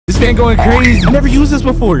This man going crazy. I never used this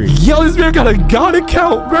before. Yo, this man got a God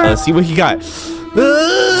account, bro. Let's see what he got.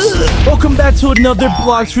 Welcome back to another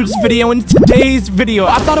Blox Fruits video. In today's video,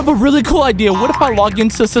 I thought of a really cool idea. What if I log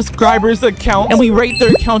into subscribers' account and we rate their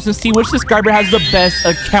accounts and see which subscriber has the best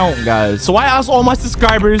account, guys? So I asked all my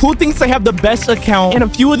subscribers who thinks they have the best account, and a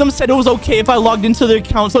few of them said it was okay if I logged into their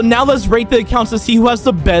account. So now let's rate the accounts to see who has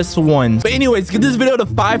the best ones. But anyways, get this video to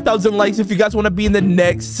 5,000 likes if you guys want to be in the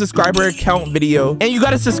next subscriber account video, and you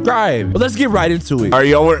gotta subscribe. But let's get right into it. All right,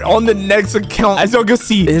 y'all, we're on the next account. As y'all can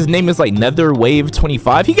see, his name is like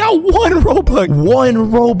Netherwave25. He got one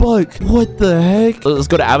Robux. What the heck? Let's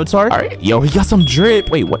go to avatar. All right, yo, he got some drip.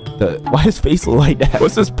 Wait, what the? Why his face look like that?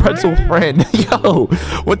 What's this pretzel friend? Yo,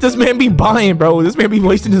 what this man be buying, bro? This man be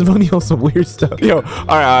wasting his money on some weird stuff. Yo, all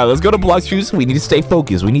right, let's go to Blox Fruits. We need to stay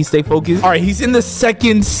focused. All right, he's in the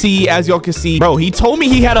second C, as y'all can see. Bro, he told me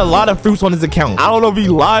he had a lot of fruits on his account. I don't know if he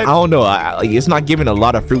lied. I don't know. Like, it's not giving a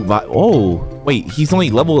lot of fruit vibe. Oh. Wait, he's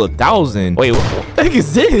only level 1,000. Wait, what the heck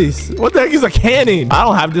is this? What the heck is a cannon? I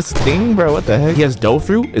don't have this thing, bro. What the heck? He has dough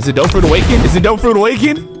fruit? Is it dough fruit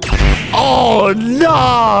awaken? Oh,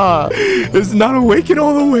 nah. It's not awakened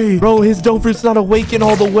all the way. Bro, his dough fruit's not awakened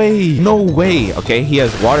all the way. No way. Okay, he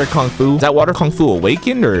has water kung fu. Is that water kung fu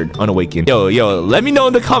awakened or unawakened? Yo, let me know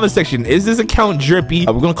in the comment section. Is this account drippy?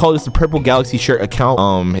 We're gonna call this the Purple Galaxy shirt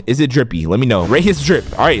account. Is it drippy? Let me know. Rate his drip.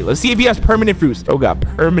 All right, let's see if he has permanent fruits. Oh, got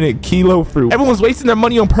permanent kilo fruit. Everyone's wasting their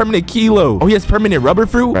money on permanent kilo. Oh, he has permanent rubber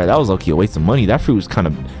fruit. All right, that was okay. A waste of money. That fruit was kind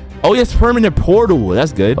of... Oh, he has permanent portal.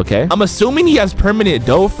 That's good. Okay. I'm assuming he has permanent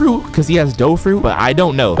dough fruit because he has dough fruit, but I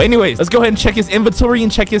don't know. But anyways, let's go ahead and check his inventory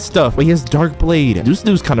and check his stuff. Wait, he has dark blade. This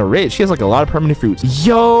dude's kind of rich. He has like a lot of permanent fruits.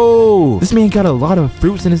 Yo, this man got a lot of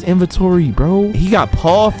fruits in his inventory, bro. He got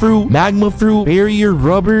paw fruit, magma fruit, barrier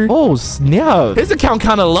rubber. Oh, snap. His account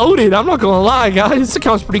kind of loaded. I'm not going to lie, guys. This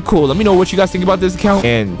account's pretty cool. Let me know what you guys think about this account.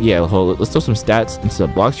 And yeah, let's throw some stats into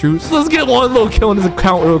Blox Fruits. Let's get one little kill in his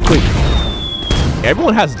account real quick.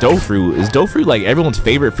 Everyone has dough fruit. Is dough fruit like everyone's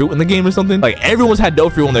favorite fruit in the game or something? Like everyone's had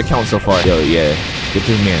dough fruit on their account so far. Yo, yeah. Get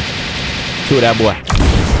this man. Kill that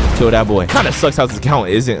boy. Kind of sucks how this account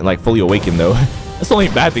isn't like fully awakened though. That's the only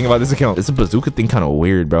bad thing about this account. This bazooka thing kind of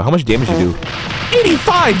weird, bro. How much damage you do?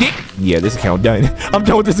 85. Yeah, this account done. I'm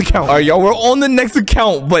done with this account. All right, y'all, we're on the next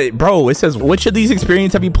account. But bro, it says, which of these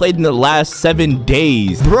experiences have you played in the last 7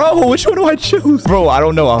 days? Bro, which one do I choose? Bro, I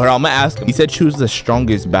don't know. I'm gonna ask him. He said choose the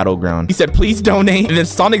strongest battleground. He said please donate. And then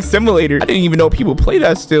Sonic Simulator. I didn't even know people play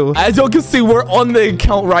that still. As y'all can see, we're on the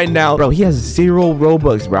account right now. Bro, he has 0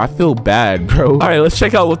 Robux, bro. I feel bad, bro. All right, let's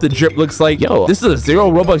check out what the drip looks like. Yo, this is a 0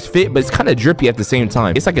 Robux fit, but it's kind of drippy at the same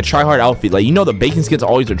time. It's like a tryhard outfit. Like, you know, the bacon skins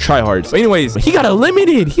always are tryhards. But anyways, he got a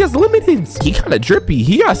limited. He has limited. He kind of drippy.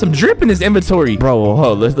 He got some drip in his inventory.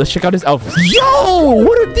 Bro, let's check out his outfit. Yo,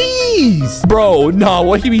 what are these? Bro, nah,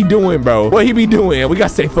 what he be doing, bro? What he be doing? We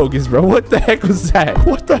gotta stay focused, bro. What the heck was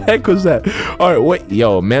that? All right, wait.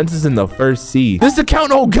 Yo, man's is in the first C. This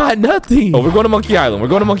account don't got nothing. Oh, we're going to Monkey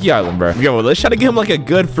Island. Bro. Yo, let's try to give him like a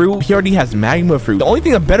good fruit. He already has magma fruit. The only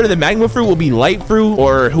thing that's better than magma fruit will be light fruit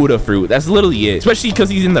or Huda fruit. That's literally it. Especially because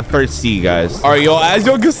he's in the first C, guys. All right, y'all, as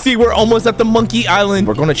y'all can see, we're almost at the Monkey Island.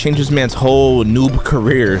 We're gonna change this man's whole noob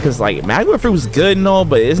career because like magma fruit was good and all,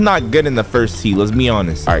 but it's not good in the first C. Let's be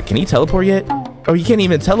honest. All right, can he teleport yet? Oh, he can't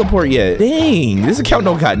even teleport yet. Dang, this account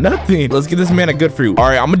don't got nothing. Let's give this man a good fruit. All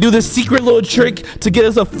right, I'm gonna do this secret little trick to get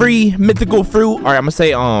us a free mythical fruit. All right, I'm gonna say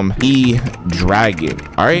E-Dragon.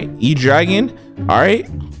 All right, E-Dragon. All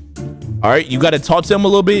right, you gotta talk to him a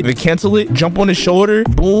little bit, then cancel it, jump on his shoulder,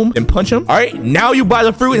 boom, and punch him. All right, now you buy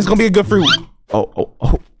the fruit, and it's gonna be a good fruit.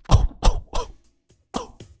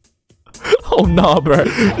 Oh, nah, bro.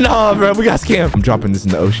 We got scammed. I'm dropping this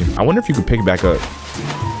in the ocean. I wonder if you could pick it back up.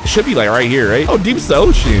 It should be like right here, right? Oh, deep's the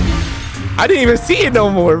ocean. I didn't even see it no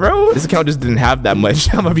more, bro. This account just didn't have that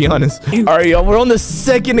much. I'm gonna be honest. All right, y'all. We're on the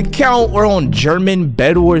second account. We're on German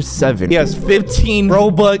Bed Wars 7. He has 15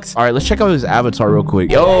 Robux. All right, let's check out his avatar real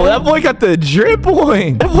quick. Yo, that boy got the drip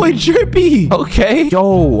on. That boy drippy. Okay.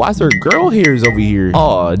 Yo, why's there girl hairs over here?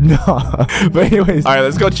 Oh, no. But anyways, all right,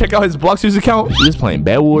 let's go check out his Blox Fruits account. He's playing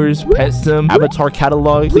Bed Wars, Pet Sim, Avatar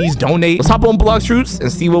Catalog. Please donate. Let's hop on Blox Fruits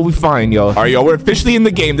and see what we find, y'all. All right, y'all. We're officially in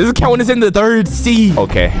the game. This account is in the 3rd C.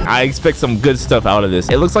 Okay, I expect some good stuff out of this.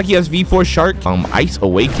 It looks like he has V4 Shark. Ice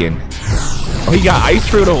Awaken. Oh, he got Ice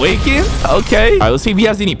Fruit Awaken? Okay. All right, let's see if he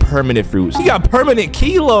has any permanent fruits. He got permanent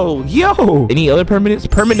Kilo. Yo. Any other permanents?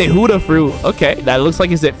 Permanent Huda Fruit. Okay. That looks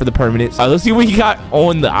like it's it for the permanents. All right, let's see what he got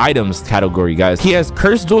on the items category, guys. He has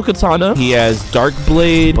Cursed Dual Katana. He has Dark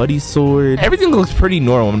Blade, Buddy Sword. Everything looks pretty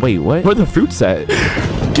normal. Wait, what? Where are the fruits at?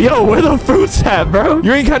 Yo, where the fruits at, bro?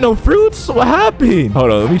 You ain't got no fruits? What happened?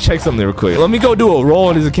 Hold on, let me check something real quick. Let me go do a roll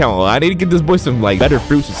on his account. I need to get this boy some like better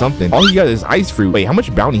fruits or something. All he got is ice fruit. Wait, how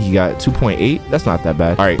much bounty he got? 2.8? That's not that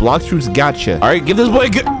bad. All right, Blox fruits gotcha. All right, give this boy a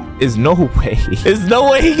good... There's no way. There's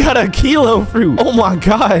no way he got a kilo fruit. Oh my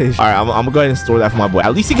gosh. All right, I'm gonna go ahead and store that for my boy.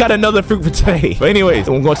 At least he got another fruit for today. But anyways,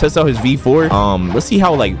 I'm gonna test out his V4. Let's see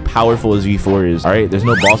how like powerful his V4 is. All right, there's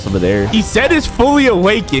no boss over there. He said it's fully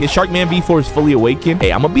awakened. His Sharkman V4 is fully awakened.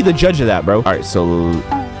 Hey, I'm gonna be the judge of that, bro. All right, so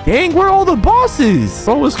dang, where are all the bosses?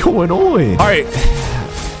 Bro, what's going on? All right.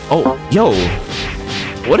 Oh, yo.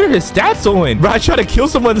 What are his stats on? Bro, I tried to kill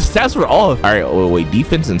someone. The stats were off. All right, oh, wait,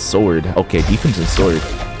 defense and sword. Okay, defense and sword.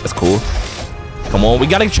 That's cool. Come on, we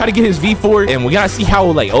gotta try to get his V4, and we gotta see how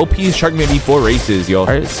like OP his Sharkman V4 races, yo. All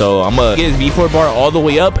right, so I'm gonna get his V4 bar all the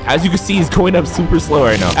way up. As you can see, he's going up super slow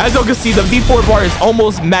right now. As you can see, the V4 bar is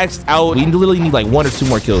almost maxed out. We literally need like 1 or 2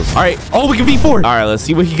 more kills. All right. Oh, we can V4. All right, let's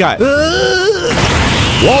see what he got.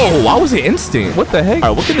 Whoa, why was it instant? What the heck? All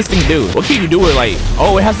right, what can this thing do? What can you do with like,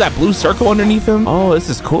 oh, it has that blue circle underneath him? Oh, this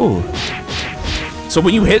is cool. So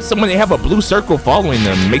when you hit someone, they have a blue circle following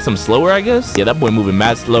them. Makes them slower, I guess. Yeah, that boy moving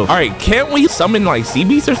mad slow. All right, can't we summon like sea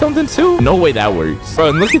beasts or something too? No way that works.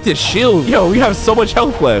 Bro, and look at this shield. Yo, we have so much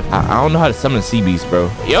health left. I don't know how to summon sea beasts, bro.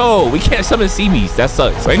 Yo, we can't summon sea beasts. That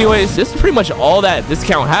sucks. But anyways, this is pretty much all that this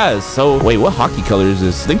account has. So wait, what hockey color is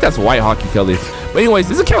this? I think that's white hockey color. But anyways,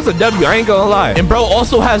 this account's a W. I ain't gonna lie. And bro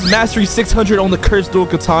also has mastery 600 on the cursed dual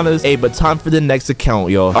katanas. Hey, but time for the next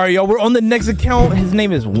account, yo. All right, yo, we're on the next account. His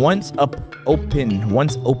name is Once Open.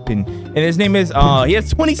 And his name is he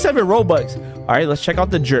has 27 Robux. All right, let's check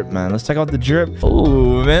out the drip, man. Let's check out the drip.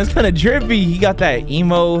 Oh man, it's kind of drippy. He got that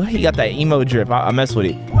emo drip. I mess with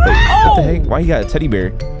it. Wait, what the heck? Why he got a teddy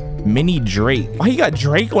bear? Mini Drake. Why he got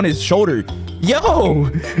Drake on his shoulder? Yo,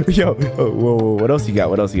 whoa, what else he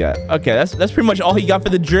got? Okay, that's pretty much all he got for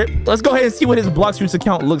the drip. Let's go ahead and see what his Blox Roots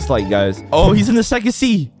account looks like, guys. Oh, he's in the second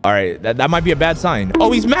C. All right, that might be a bad sign.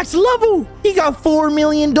 Oh, he's max level. He got $4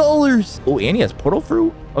 million. Oh, and he has portal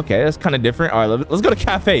fruit. Okay, that's kind of different. All right, let's go to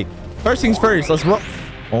cafe. First things first, let's roll.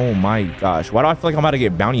 Oh my gosh, why do I feel like I'm about to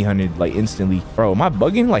get bounty hunted like instantly? Bro, am I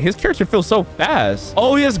bugging? Like his character feels so fast.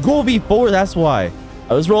 Oh, he has gold V4, that's why.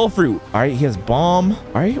 Let's roll fruit. All right, he has bomb.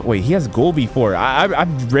 All right, wait, he has gold V4.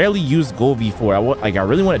 I've rarely used gold V4. I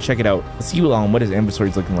really want to check it out. Let's see what his inventory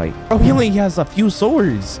is looking like. Bro, he only has a few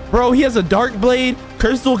swords. Bro, he has a dark blade,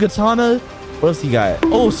 cursed dual katana. What else he got?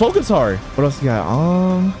 Oh, soul guitar. What else he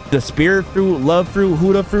got? The spirit fruit, love fruit,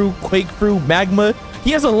 Huda fruit, quake fruit, magma.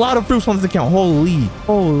 He has a lot of fruits on this account. Holy.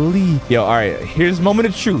 Yo, all right, here's moment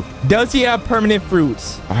of truth. Does he have permanent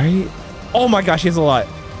fruits? All right. Oh my gosh, he has a lot.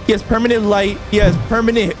 He has permanent light. He has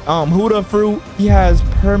permanent Huda fruit. He has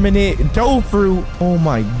permanent dough fruit. Oh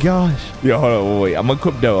my gosh. Yo, hold on, wait. I'm gonna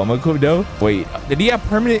equip dough. Wait, did he have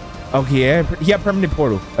permanent? Okay, yeah, he had permanent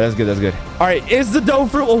portal. Oh, that's good. All right, is the dough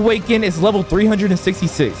fruit awakened? It's level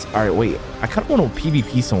 366. All right, wait. I kind of want to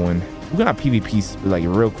PvP someone. We're gonna PvP like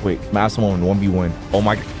real quick. Mass someone 1v1. Oh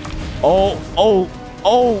my. Oh.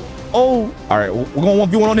 All right, we're going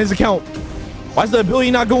 1v1 on his account. Why is the ability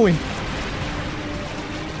not going?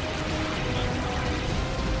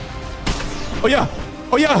 Oh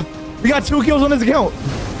yeah, we got 2 kills on his account.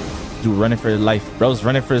 Dude running for his life. Bro's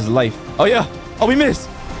running for his life. Oh yeah, oh we missed.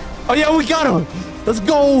 Oh yeah, we got him. Let's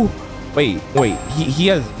go. Wait, he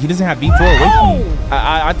doesn't have V4 awakening.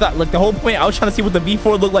 I thought like the whole point I was trying to see what the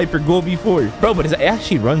V4 looked like for gold V4. Bro, but it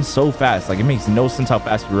actually runs so fast. Like it makes no sense how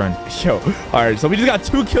fast you run. Yo, all right, so we just got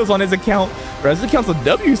 2 kills on his account. Bro, his account's a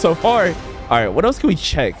W so far. All right, what else can we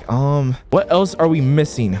check? What else are we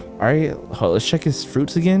missing? All right, let's check his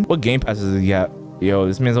fruits again. What game passes does he got? Yo,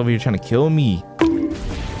 this man's over here trying to kill me.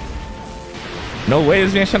 No way,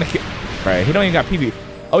 this man's trying to kill. All right, he don't even got PvP.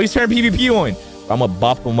 Oh, he's turning PvP on. I'm gonna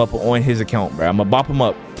bop him up on his account, bro. I'm gonna bop him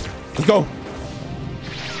up. Let's go.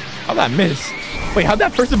 How'd that miss? Wait, how'd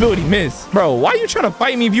that first ability miss? Bro, why are you trying to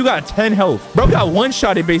fight me if you got 10 health? Bro got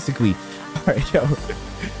one-shotted basically. All right, yo.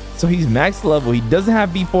 So he's max level. He doesn't have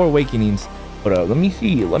V4 awakenings. Hold up, let me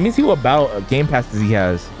see what about game passes he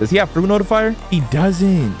has. Does he have fruit notifier? He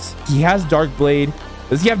doesn't. He has dark blade.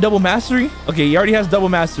 Does he have double mastery? Okay, he already has double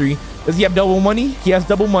mastery. Does he have double money? He has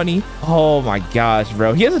double money. Oh my gosh,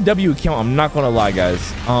 bro. He has a W account. I'm not gonna lie,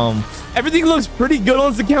 guys. Everything looks pretty good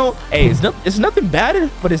on this account. Hey, it's nothing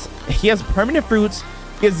bad, but he has permanent fruits.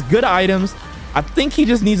 He has good items. I think he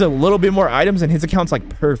just needs a little bit more items and his account's like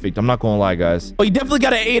perfect. I'm not gonna lie, guys. But he definitely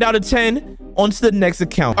got an 8 out of 10. on to the next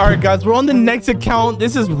account. All right, guys, we're on the next account.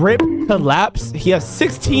 This is Rip Collapse. He has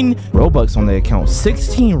 16 Robux on the account.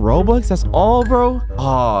 16 Robux? That's all, bro?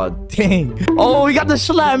 Oh, dang. Oh, we got the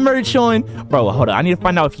Schlatt merch on. Bro, hold on. I need to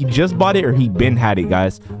find out if he just bought it or he been had it,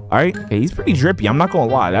 guys. All right. Okay, he's pretty drippy. I'm not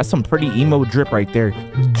gonna lie. That's some pretty emo drip right there.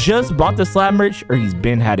 Just bought the Schlatt merch or he's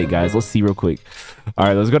been had it, guys. Let's see real quick. All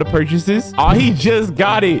right, let's go to purchases. Oh, he just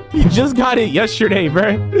got it. He just got it yesterday,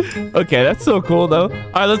 bro. Okay, that's so cool, though. All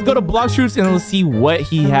right, let's go to Blox Fruits and let's see what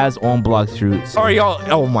he has on Blox Fruits. All right, y'all.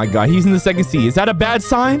 Oh, my God. He's in the second seat. Is that a bad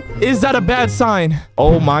sign? Is that a bad sign?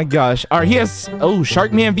 Oh, my gosh. All right, he has... Oh,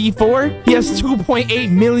 Sharkman V4. He has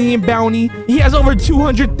 2.8 million bounty. He has over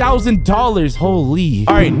 $200,000. Holy.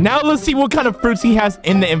 All right, now let's see what kind of fruits he has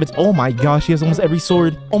in the inventory. Oh, my gosh. He has almost every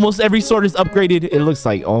sword. Almost every sword is upgraded. It looks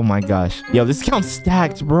like... Oh, my gosh. Yo, this account's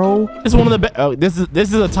stacked, bro. This is one of the best. Oh, this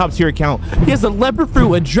is a top tier account. He has a leopard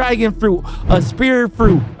fruit, a dragon fruit, a spirit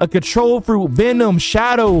fruit, a control fruit, venom,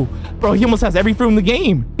 shadow. Bro, he almost has every fruit in the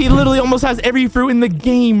game. He literally almost has every fruit in the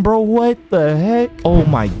game, bro. What the heck? Oh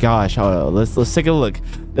my gosh. Let's take a look.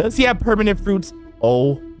 Does he have permanent fruits?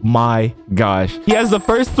 Oh my gosh. He has the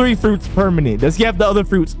first 3 fruits permanent. Does he have the other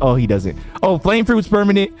fruits? Oh, he doesn't. Oh, flame fruit's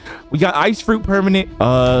permanent. We got ice fruit permanent.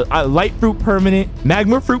 Light fruit permanent.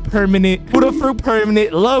 Magma fruit permanent. Buddha fruit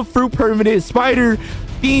permanent. Love fruit permanent. Spider,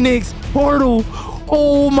 Phoenix, portal.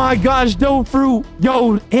 Oh my gosh, dope fruit.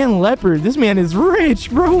 Yo, and leopard. This man is rich,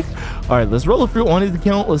 bro. All right, let's roll a fruit on his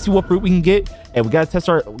account. Let's see what fruit we can get. And we gotta test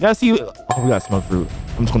we gotta see. Oh, we got smoke fruit.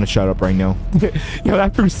 I'm just gonna shut up right now. Yo,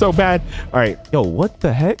 that fruit's so bad. All right, yo, what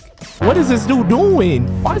the heck? What is this dude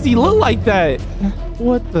doing? Why does he look like that?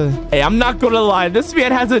 What the? Hey, I'm not gonna lie. This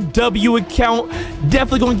man has a W account.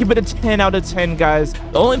 Definitely gonna give it a 10 out of 10, guys.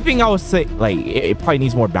 The only thing I would say, like, it probably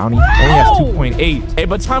needs more bounty. It only has 2.8. Hey,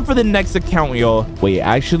 but time for the next account, y'all. Wait,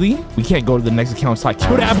 actually, we can't go to the next account. So I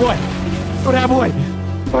kill that boy. Kill that boy.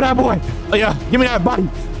 Kill that boy. Oh yeah, give me that body.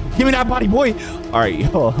 Give me that body, boy. All right,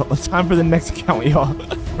 yo, it's time for the next account, y'all.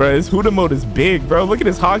 Bro, his Huda mode is big, bro. Look at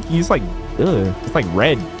his hockey. It's like, ugh, it's like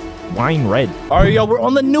red. Wine red. All right, y'all, we're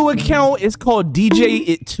on the new account. It's called DJ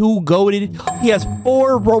It 2 Goated. He has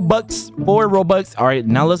 4 Robux. 4 Robux. All right,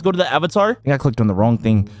 now let's go to the avatar. I think I clicked on the wrong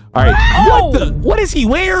thing. All right, what is he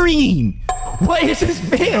wearing? What is this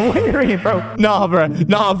man wearing, bro? Nah,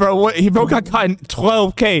 bro. What? He got caught in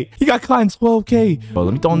 12K. He got caught in 12K. Bro,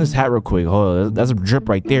 let me throw on this hat real quick. Oh, that's a drip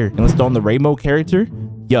right there. And let's throw on the rainbow character.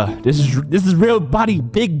 Yeah, this is real body,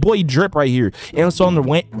 big boy drip right here. And let's throw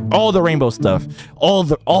on all the rainbow stuff, all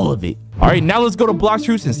of it. All right, now let's go to Blox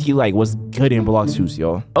Fruits and see like what's good in Blox Fruits,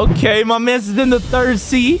 y'all. Okay, my man's in the 3rd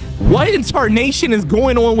C. What incarnation is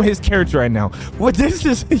going on with his character right now? What this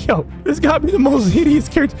is, yo, this gotta be the most hideous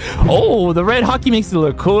character. Oh, the red hockey makes it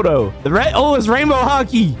look cool though. It's rainbow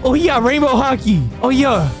hockey. Oh yeah, rainbow hockey. Oh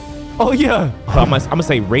yeah. I'm gonna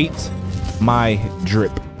say rate my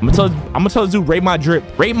drip. I'm gonna tell the dude, rate my drip.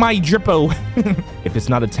 Rate my drippo. If it's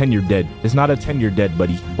not a 10, you're dead. It's not a 10, you're dead,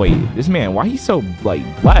 buddy. Wait, this man, why he's so like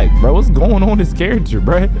black, bro? What's going on with this character,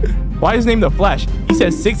 bro? Why is his name The Flash? He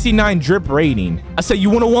says 69 drip rating. I said, you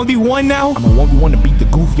want a 1v1 now? I'm a 1v1 to beat the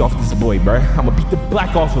goofy off this boy, bro. I'm gonna beat the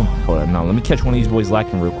black off him. Hold on, now let me catch one of these boys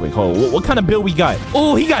lacking real quick. Hold on, what kind of build we got?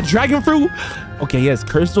 Oh, he got dragon fruit. Okay, he has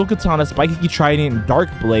Crystal Katana, Spiky Trident, Dark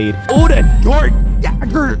Blade. Oh, the Dark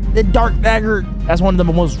Dagger. The Dark Dagger. That's one of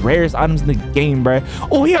the most rarest items in the game, bro.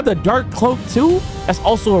 Oh, he had the Dark Cloak, too. That's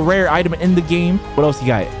also a rare item in the game. What else he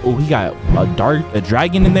got? Oh, he got a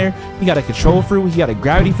dragon in there. He got a control fruit. He got a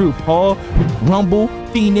gravity fruit, Paul, Rumble,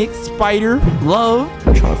 Phoenix, Spider, Love.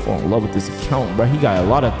 I'm trying to fall in love with this account, bro. He got a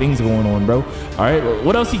lot of things going on, bro. All right,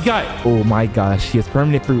 what else he got? Oh, my gosh. He has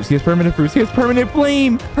permanent fruits. He has permanent fruits. He has permanent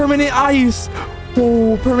flame, permanent ice.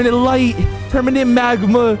 Oh, permanent light, permanent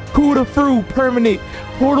magma, Huda fruit, permanent,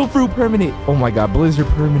 portal fruit, permanent. Oh my god, blizzard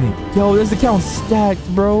permanent. Yo, this account's stacked,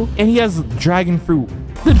 bro. And he has dragon fruit.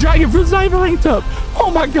 The dragon fruit's not even ranked up.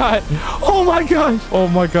 Oh my god. Oh my gosh. Oh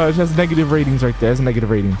my gosh, that's negative ratings right there. That's negative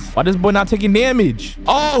ratings. Why this boy not taking damage?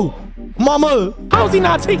 Oh, mama, how's he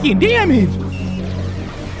not taking damage?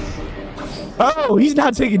 Oh, he's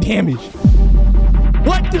not taking damage.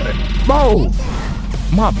 What the? Bro.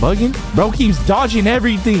 Am I bugging? Bro keeps dodging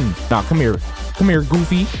everything. Nah, come here. Come here,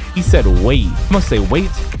 Goofy. He said wait. I must say wait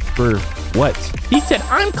for what? He said,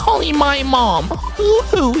 I'm calling my mom.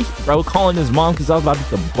 Bro, calling his mom because I was about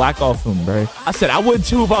to black off him, bro. I said I would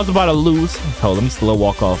too if I was about to lose. Oh, let me slow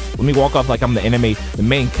walk off. Let me walk off like I'm the anime, the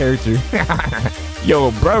main character.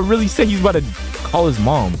 Yo, bro really said he's about to call his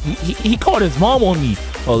mom. He called his mom on me.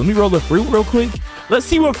 Oh, let me roll the fruit real quick. Let's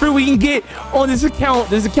see what fruit we can get on this account.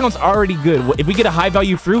 This account's already good. If we get a high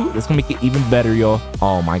value fruit, that's gonna make it even better, y'all.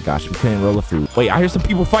 Oh my gosh, we couldn't roll a fruit. Wait, I hear some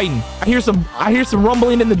people fighting. I hear some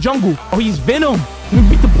rumbling in the jungle. Oh, he's Venom. Let me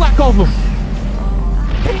beat the black off him.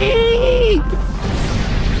 Hey!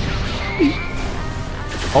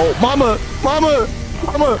 Oh, mama.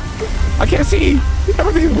 I can't see.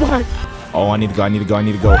 Everything's black. Oh, I need to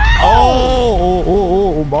go.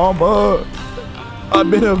 Oh, mama. I've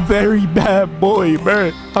been a very bad boy,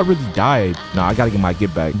 man. I really died. Nah, I gotta get my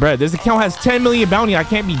get back. Bruh, this account has 10 million bounty. I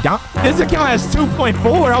can't be down. This account has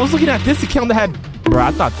 2.4. I was looking at this account that had... Bruh,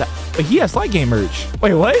 I thought that... But he has Slide Gang merch.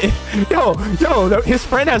 Wait, what? Yo, his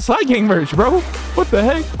friend has Slide Gang merch, bro. What the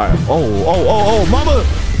heck? All right. Oh, mama.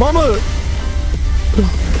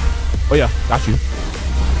 Oh, yeah, got you.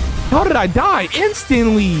 How did I die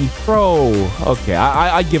instantly, bro? Okay,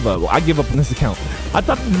 I give up. I give up on this account. I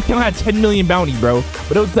thought this account had 10 million bounty, bro,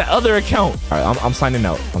 but it was the other account. All right, I'm signing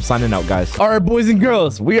out. I'm signing out, guys. All right, boys and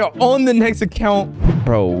girls, we are on the next account,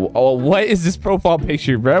 bro. Oh, what is this profile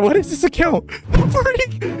picture, bro? What is this account?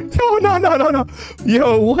 Freak. Yo, no.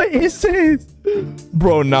 Yo, what is this?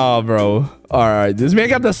 Bro, nah, bro. All right, this man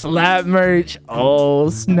got the slap merch. Oh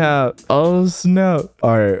snap. All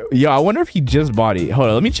right, yo, I wonder if he just bought it. Hold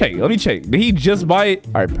on, let me check. Did he just buy it?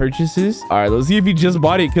 All right, purchases. All right, let's see if he just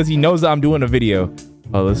bought it because he knows that I'm doing a video.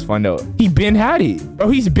 Oh, let's find out. He been had it, bro.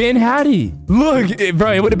 He's been had it. Look,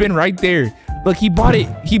 bro, it would have been right there. Look, he bought it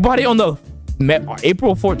on the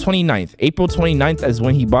April 29th. April 29th is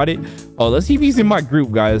when he bought it. Oh, let's see if he's in my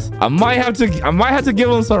group, guys. I might have to give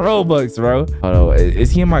him some Robux, bro. Oh,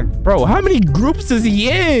 is he in my... Bro, how many groups is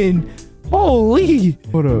he in? Holy.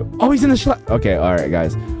 Hold up. Oh, he's in the... Okay, all right,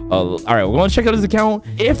 guys. All right, we're gonna check out his account.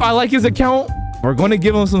 If I like his account, we're gonna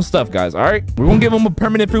give him some stuff, guys. All right, we're gonna give him a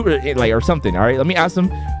permanent fruit or something. All right, let me ask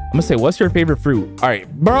him. I'm gonna say, what's your favorite fruit? All right,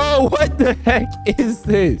 bro, what the heck is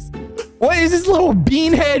this? What is this little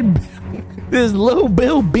beanhead? This little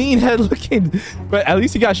Bill Beanhead looking, but at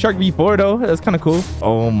least he got Shark V4 though. That's kind of cool.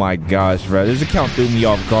 Oh my gosh, bro, this account threw me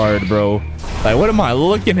off guard, bro. Like, what am I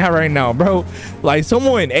looking at right now, bro? Like,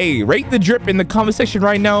 someone, hey, rate the drip in the comment section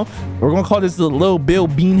right now. We're gonna call this the little Bill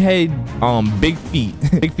Beanhead big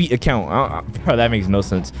feet account. Bro, that makes no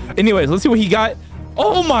sense. Anyways, let's see what he got.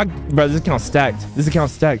 Oh my, bro, this account's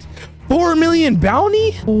stacked. 4 million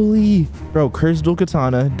bounty? Holy, bro. Cursed dual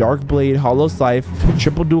katana, dark blade, hollow scythe,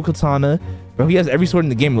 triple dual katana. Bro, he has every sword in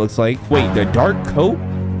the game, it looks like. Wait, the dark coat?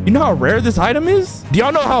 You know how rare this item is? Do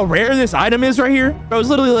y'all know how rare this item is right here? Bro, it's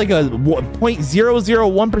literally like a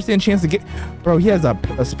 0.001% chance to get... Bro, he has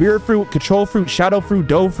a spirit fruit, control fruit, shadow fruit,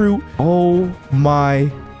 dough fruit. Oh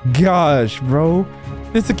my gosh, bro.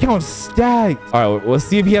 This account's stacked. All right, let's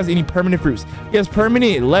see if he has any permanent fruits. He has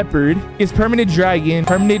permanent leopard. He has permanent dragon.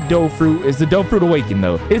 Permanent dough fruit. Is the dough fruit awakened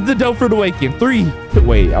though? Is the dough fruit awakened? 3.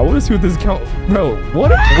 Wait, I want to see what this account... Bro,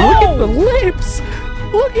 what? Look at the lips.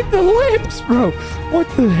 Look at the lips, bro. What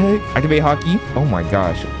the heck? Activate hockey. Oh my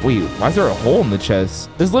gosh. Wait, why is there a hole in the chest?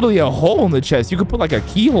 There's literally a hole in the chest. You could put like a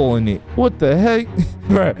keyhole in it. What the heck?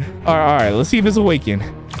 Bro. All right. Let's see if it's awakened.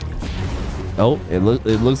 Oh, it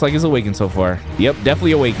looks like it's awakened so far. Yep,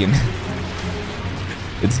 definitely awakened.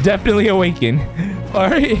 It's definitely awakened. All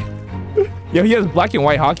right. Yo, he has black and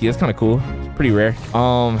white hockey. That's kind of cool. It's pretty rare.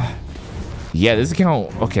 Yeah, this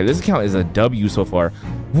account. Okay, this account is a W so far.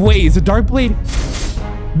 Wait, it's a dark blade.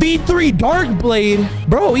 B3 dark blade,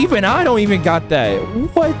 bro. Even I don't even got that.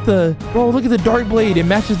 What the, bro? Look at the dark blade. It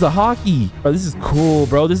matches the hockey. Bro, this is cool,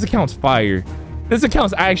 bro. This account's fire. This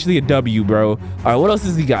account's actually a W, bro. All right, what else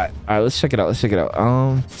does he got? All right, let's check it out.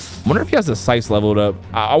 Wonder if he has the scythe leveled up.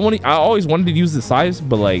 I always wanted to use the scythe,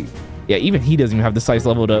 but like, yeah, even he doesn't even have the scythe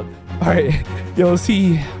leveled up. All right, yo, let's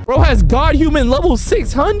see. Bro has God Human level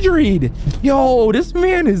 600. Yo, this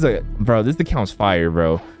man is bro, this account's fire,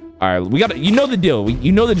 bro. All right, we gotta, you know the deal.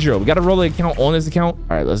 You know the drill. We gotta roll the account on this account.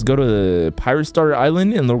 All right, let's go to the Pirate Starter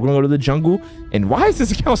Island and we're gonna go to the jungle. And why is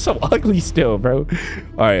this account so ugly still, bro?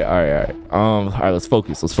 All right. All right, let's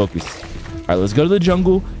focus. All right, let's go to the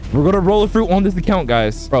jungle. We're gonna roll a fruit on this account,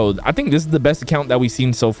 guys. Bro, I think this is the best account that we've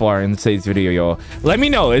seen so far in today's video, y'all. Let me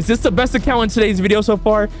know, is this the best account in today's video so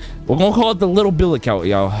far? We're gonna call it the Little Bill account,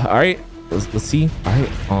 y'all. All right. Let's see. All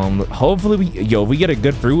right, hopefully we get a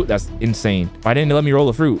good fruit. That's insane. Why didn't it let me roll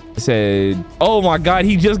a fruit? It said, oh my god,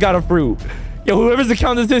 he just got a fruit. Yo, whoever's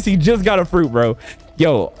account is this, he just got a fruit, bro.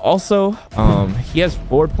 Yo, also he has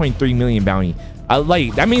 4.3 million bounty.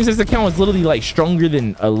 That means this account is literally like stronger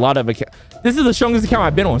than a lot of accounts. This is the strongest account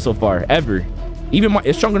I've been on so far ever. Even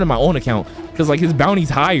it's stronger than my own account because like his bounty's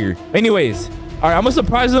higher. Anyways, all right, I'm gonna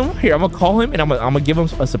surprise him. Here, I'm gonna call him and I'm gonna give him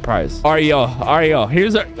a surprise. All right, y'all.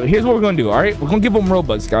 Here's what we're gonna do. All right, we're gonna give him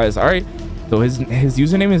Robux, guys. All right, So his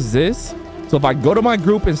username is this. So if I go to my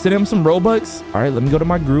group and send him some Robux, all right, let me go to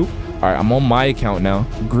my group. All right, I'm on my account now.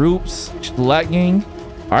 Groups, Slack gang.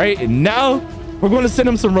 All right, and now we're going to send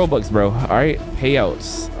him some Robux, bro. All right,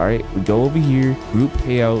 payouts. All right, we go over here. Group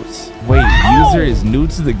payouts. Wait, user is new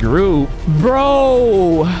to the group,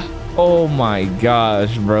 bro. Oh my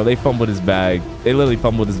gosh, bro. They fumbled his bag. They literally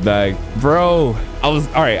fumbled his bag, bro. I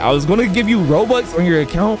was gonna give you Robux on your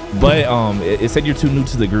account, but it said you're too new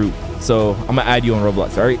to the group, so I'm gonna add you on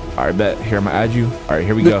Roblox. All right, bet. Here, I'm gonna add you. All right,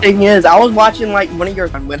 here we go. The thing is, I was watching like one of your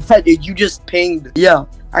did you just pinged? Yeah,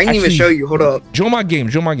 I didn't even show you. Hold up. Join my game.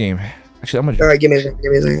 Actually, I'm gonna. All right, give me a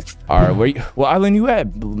second. All right, what island you at?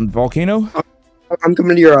 Volcano? I'm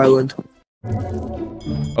coming to your island.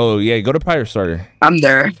 Oh yeah, go to Pirate Starter. I'm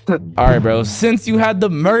there. All right, bro. Since you had the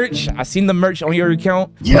merch, I seen the merch on your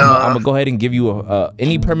account. Yeah. I'm gonna go ahead and give you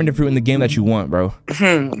any permanent fruit in the game that you want, bro.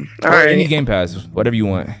 All right. Any game pass, whatever you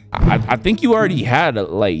want. I think you already had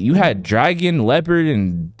you had dragon, leopard,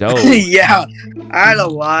 and doe. Yeah, I had a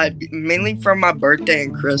lot, mainly from my birthday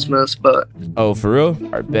and Christmas. But oh, for real?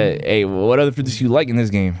 I bet. Hey, what other fruits do you like in this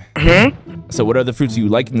game? So what other fruits do you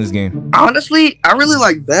like in this game? Honestly, I really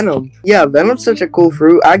like Venom. Yeah, Venom's such a cool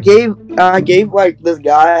fruit. I gave like this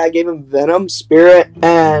guy, I gave him Venom, Spirit,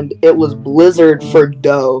 and it was Blizzard for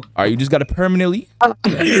dough. All right, you just got it permanently?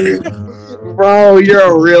 Bro, you're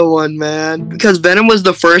a real one, man. Because Venom was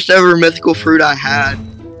the first ever mythical fruit I had.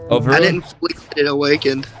 Oh, for real? I didn't fully get it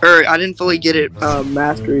awakened. Or I didn't fully get it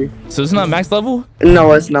mastery. So it's not max level?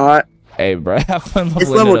 No, it's not. Hey, bro, have fun leveling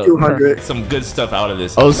it's level 200. Some good stuff out of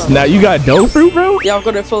this. Oh, snap. You got dough fruit, bro? Yeah, I've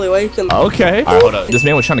got it fully awakened. Okay. All right, hold up. This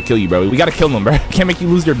man was trying to kill you, bro. We got to kill him, bro. Can't make you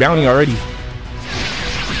lose your bounty already.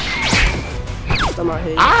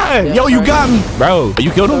 Yo, you got me. Bro,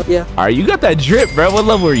 you killed him? Yeah. All right, you got that drip, bro. What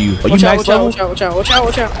level are you? Are you max level? Watch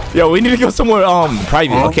out. Yo, we need to go somewhere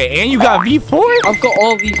private. Okay, and you got V4? I've got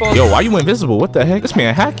all V4. Yo, why you invisible? What the heck? This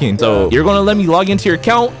man hacking. So you're gonna let me log into your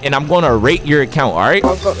account, and I'm gonna rate your account, all right?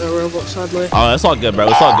 I've got the Roblox, sadly. Oh, that's all good, bro.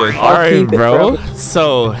 It's all good. All right, bro.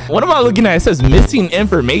 So what am I looking at? It says missing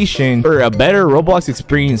information for a better Roblox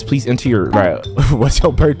experience. Please enter your, bro. What's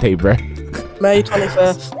your birthday, bro? May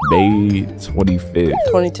 25th. May 25th.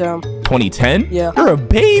 2010. 2010? Yeah. You're a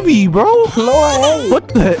baby, bro. No, I ain't. What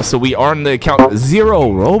the? So we are on the account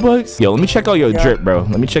 0 Robux. Yo, let me check out your drip, bro.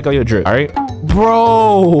 Let me check out your drip. All right,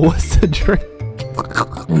 bro. What's the drip?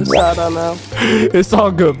 I don't know. It's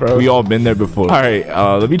all good, bro. We all been there before. All right,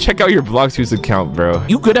 let me check out your Blox Juice account, bro.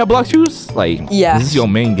 You good at Blox Juice? Like, yeah. This is your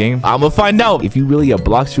main game. I'm gonna find out if you really a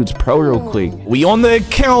Blox Juice pro real quick. We on the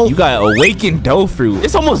account. You got awakened dough fruit.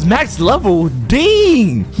 It's almost max level.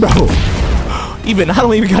 Dang, bro. I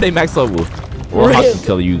don't even got a max level. What hockey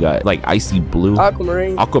color you got? Like icy blue?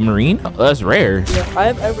 Aquamarine. Aquamarine? Oh, that's rare. Yeah, I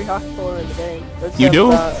have every hockey color in the game. You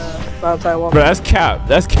do? Bro, that's cap.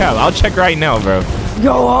 That's cap. I'll check right now, bro.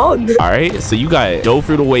 Go on. All right, so you got dough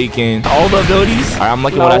fruit awaken, all the abilities. All right, I'm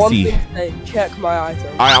liking what I see. Hey, check my items.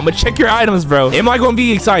 All right, I'm gonna check your items, bro. Am I gonna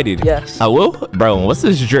be excited? Yes. I will, bro. What's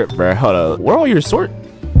this drip, bro? Hold up. Where are all your sword?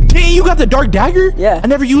 Dang, you got the dark dagger? Yeah. I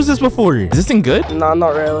never used this before. Is this thing good? No,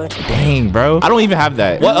 not really. Dang, bro. I don't even have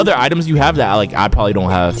that. What other items you have that I probably don't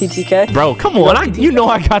have? TTK. Bro, come on. You know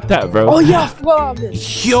I got that, bro. Oh, yeah. Well,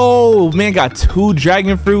 yo, man, got 2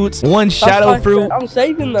 dragon fruits, 1 shadow fruit. I'm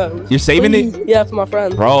saving those. You're saving it? Yeah, for my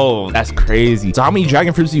friend. Bro, that's crazy. So how many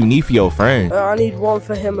dragon fruits do you need for your friend? I need 1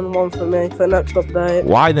 for him and 1 for me for the next update.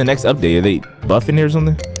 Why the next update? Are they buffing it or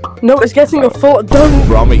something? No, it's getting a full. Don't.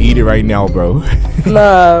 Bro, I'm gonna eat it right now, bro.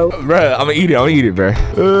 No. Bro, I'm gonna eat it, bro.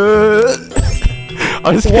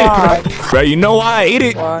 I'm just kidding, bro. You know why I ate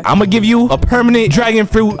it? Why? I'm gonna give you a permanent dragon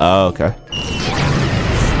fruit. Oh, okay.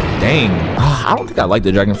 Dang. I don't think I like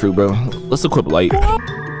the dragon fruit, bro. Let's equip light.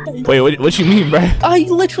 Wait, what you mean, bro? I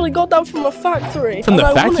literally got that from a factory. From the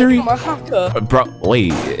factory? From a hacker. Bro,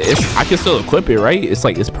 wait. I can still equip it, right? It's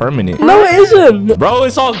like, it's permanent. No, it isn't. Bro,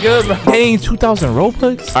 it's all good, bro. Dang, 2,000 Robux?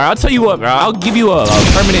 All right, I'll tell you what, bro. I'll give you a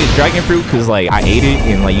permanent dragon fruit because, like, I ate it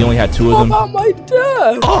and, like, you only had 2 of them. What about my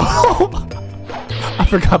dad? Oh! I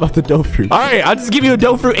forgot about the dough fruit. All right, I'll just give you a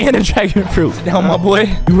dough fruit and a dragon fruit. Sit down, my boy.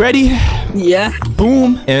 You ready? Yeah.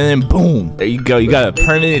 Boom, and then boom. There you go. You got a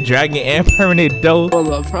permanent dragon and permanent dough. For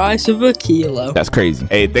the price of a kilo. That's crazy.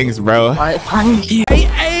 Hey, thanks, bro. All right, thank you.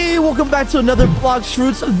 Hey, welcome back to another Blox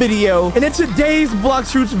Fruits video. And in today's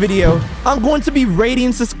Blox Fruits video, I'm going to be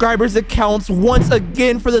rating subscribers' accounts once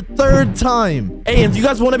again for the third time. Hey, if you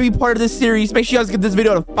guys want to be part of this series, make sure you guys get this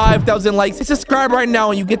video to 5,000 likes. And subscribe right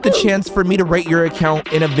now and you get the chance for me to rate your account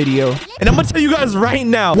in a video. And I'm gonna tell you guys right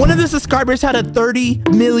now, one of the subscribers had a 30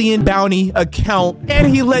 million bounty account and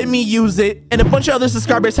he let me use it. And a bunch of other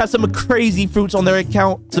subscribers have some crazy fruits on their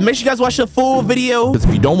account. So make sure you guys watch the full video, because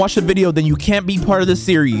if you don't watch the video, then you can't be part of the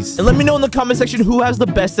series. And let me know in the comment section who has the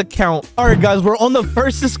best account. All right, guys, we're on the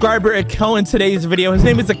first subscriber account in today's video. His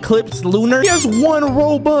name is Eclipse Lunar. He has one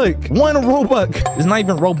Robux. One Robux. It's not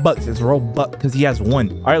even Robux. It's Robux because he has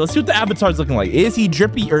one. All right, let's see what the avatar's looking like. Is he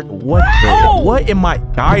drippy or what? What am I?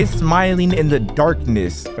 Guy smiling in the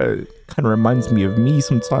darkness. Kind of reminds me of me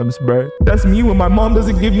sometimes, bro. That's me when my mom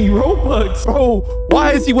doesn't give me Robux. Bro,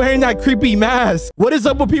 why is he wearing that creepy mask? What is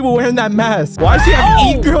up with people wearing that mask? Why does he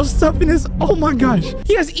have e-girl stuff in his... Oh my gosh.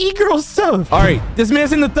 He has e-girl stuff. All right, this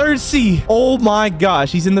man's in the third C. Oh my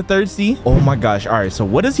gosh, he's in the third C. Oh my gosh. All right, so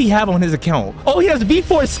what does he have on his account? Oh, he has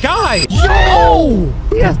V4 Sky. Yo,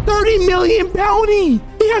 he has 30 million bounty.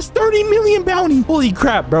 He has 30 million bounty. Holy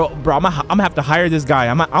crap, bro. I'm gonna have to hire this guy.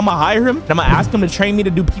 I'm gonna hire him and I'm gonna ask him to train me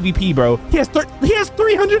to do PvP, bro. He has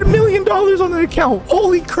 $300 million on the account.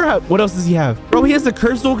 Holy crap. What else does he have? Bro, he has the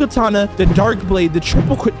Cursed Dual Katana, the Dark Blade, the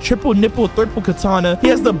triple nipple triple katana. He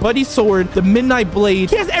has the Buddy Sword, the Midnight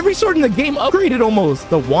Blade. He has every sword in the game upgraded almost.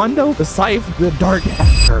 The Wando, the Scythe, the Dark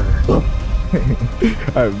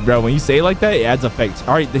bro, when you say it like that, it adds effect.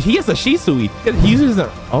 All right, he has a Shisui. He uses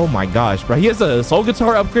a... Oh my gosh, bro. He has a Soul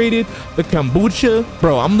Guitar upgraded, the Kombucha.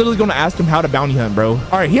 Bro, I'm literally gonna ask him how to bounty hunt, bro.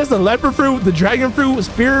 All right, he has the Leopard Fruit, the Dragon Fruit,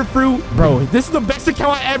 Spirit Fruit. Bro, this is the best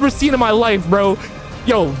account I ever seen in my life, bro.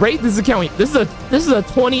 Yo, rate this account. This is a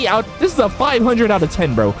 20 out. This is a 500 out of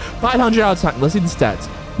 10, bro. 500 out of 10. Let's see the stats.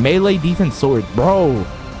 Melee, defense, sword, bro.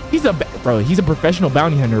 He's a professional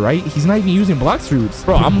bounty hunter, right? He's not even using Blox Fruits.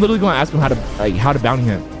 Bro, I'm literally gonna ask him how to bounty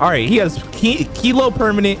hunt. All right, he has Kilo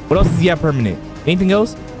permanent. What else does he have permanent? Anything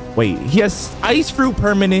else? Wait, he has Ice Fruit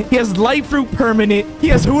permanent. He has Light Fruit permanent. He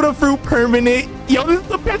has Huda Fruit permanent. Yo, this is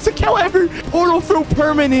the best account ever. Portal Fruit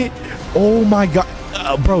permanent. Oh my god.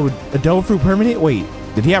 Bro, Adele Fruit permanent? Wait,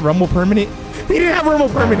 did he have Rumble permanent? He didn't have Rumble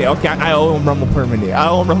permanent. Okay, I owe him Rumble permanent. I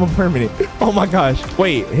owe him Rumble permanent. Oh my gosh.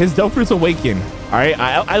 Wait, his Dope Fruit's Awaken. All right,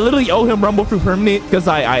 I literally owe him Rumble Fruit permanent because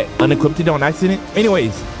I unequipped it on accident.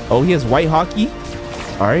 Anyways, oh, he has White Hockey.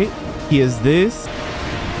 All right, he has this.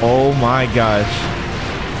 Oh my gosh.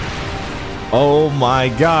 Oh my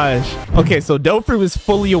gosh. Okay, so Dope Fruit is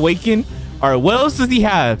fully awakened. All right, what else does he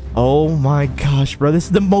have? Oh my gosh, bro. This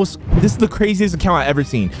is the craziest account I've ever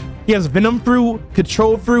seen. He has Venom Fruit,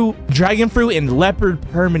 Control Fruit, Dragon Fruit, and Leopard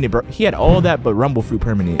permanent, bro. He had all that but Rumble Fruit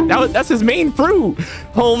permanent. That's his main fruit.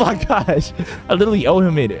 Oh my gosh. I literally owe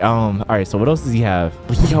him it. All right, so what else does he have?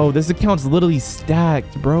 Yo, this account's literally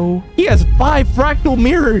stacked, bro. He has 5 fractal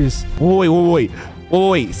mirrors.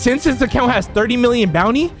 Wait, since his account has 30 million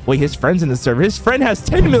bounty, wait, his friend's in the server. His friend has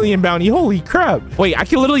 10 million bounty. Holy crap. Wait, I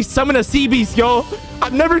can literally summon a sea beast, yo.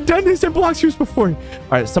 I've never done this in Blox Fruits before. All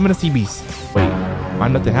right, summon a sea beast. Wait, why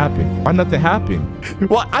nothing happened? Why nothing happened?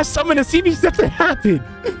 Well, I summoned a sea beast, nothing happened.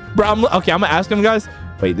 Bro, okay, I'm gonna ask him, guys.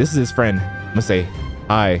 Wait, this is his friend. I'm gonna say,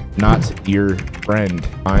 hi, not your friend.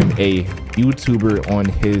 I'm a YouTuber on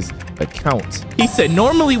his account. He said,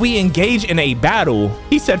 normally we engage in a battle.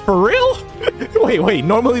 He said, for real? Wait,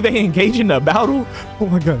 normally they engage in a battle? Oh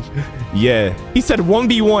my gosh. Yeah. He said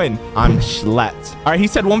 1v1. I'm schlatt. All right, he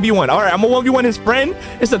said 1v1. All right, I'm a 1v1 his friend.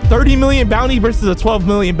 It's a 30 million bounty versus a 12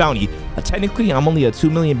 million bounty. Technically, I'm only a 2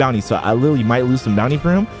 million bounty, so I literally might lose some bounty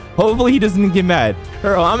for him. Hopefully, he doesn't get mad.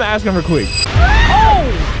 Girl, I'm gonna ask him real quick.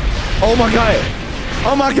 Oh my god.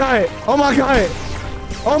 Oh my god. Oh my god.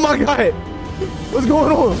 Oh my god. What's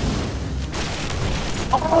going on?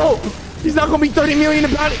 Oh, he's not gonna be 30 million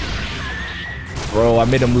in bounty. Bro, I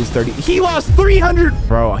made him lose 30. He lost 300.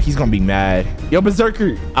 Bro, he's gonna be mad. Yo,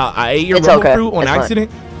 Berserker, I ate your Rumble Fruit on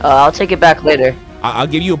accident. I'll take it back later. I'll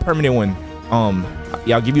give you a permanent one.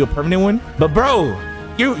 Yeah, I'll give you a permanent one. But bro,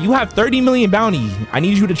 you have 30 million bounty. I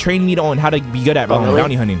need you to train me on how to be good at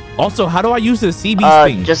bounty hunting. Also, how do I use the sea beast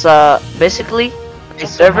thing? Just basically a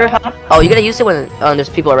server. Oh, you gotta use it when there's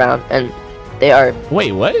people around and they are.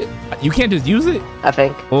 Wait, what? You can't just use it? I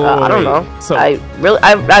think. I don't know. So I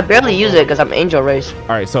barely use it because I'm Angel Race. All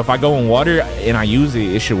right, so if I go in water and I use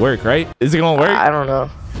it, it should work, right? Is it gonna work? I don't know.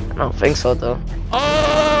 I don't think so though.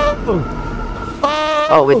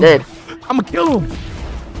 Oh, we did. I'm gonna kill him.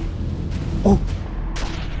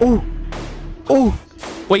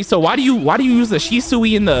 Wait, so why do you use the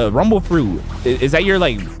Shisui and the Rumble Fruit? Is that your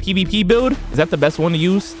like PvP build? Is that the best one to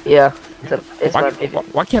use? Yeah, it's my favorite.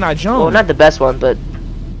 Why can't I jump? Well, not the best one, but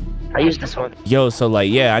I use this one. Yo, so like,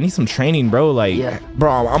 yeah, I need some training, bro. Like, Yeah. bro,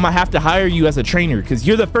 I'm gonna have to hire you as a trainer because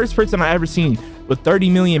you're the first person I ever seen with 30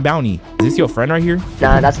 million bounty. Is this your friend right here?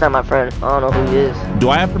 Nah, that's not my friend. I don't know who he is. Do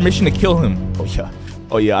I have permission to kill him? Oh yeah.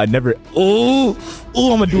 Oh yeah, I never. Oh,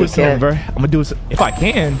 I'm gonna do You it soon, can. bro. I'm gonna do it if I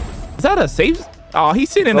can. Is that a safe? Oh, he's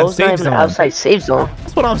sitting in Bro, a it's not safe even zone. an outside safe zone.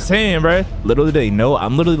 That's what I'm saying, bro. Little did they know,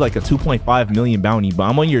 I'm literally like a 2.5 million bounty, but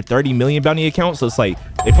I'm on your 30 million bounty account, so it's like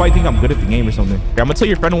they probably think I'm good at the game or something. Here, I'm gonna tell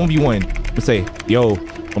your friend 1v1. I'm gonna say, yo,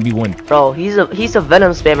 1v1. Bro, he's a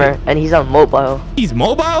Venom spammer and he's on mobile. He's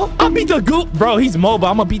mobile? I'll beat the goof, bro. He's mobile.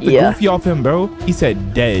 I'm gonna beat the goofy off him, bro. He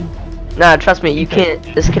said dead. Nah, trust me, you can't.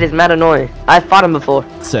 This kid is mad annoying. I fought him before.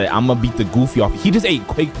 Said I'm gonna beat the goofy off. He just ate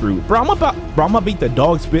Quake fruit, bro. I'm gonna beat the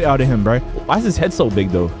dog spit out of him, bro. Why is his head so big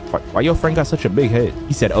though? Why your friend got such a big head?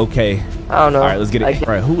 He said okay. I don't know. All right, let's get it.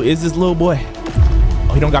 All right, who is this little boy?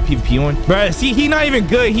 Oh, he don't got PvP on, bro. See, he not even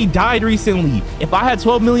good. He died recently. If I had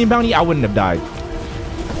 12 million bounty, I wouldn't have died.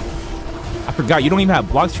 I forgot you don't even have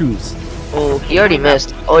Blox fruits, Oh, he already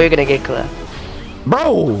missed. Oh, you're gonna get clapped.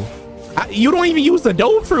 bro. You don't even use the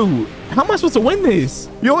dough fruit. How am I supposed to win this?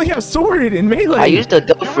 You only have sword and melee. I used the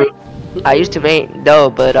dough fruit. I used to main dough,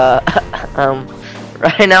 but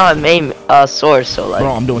right now I main sword, so like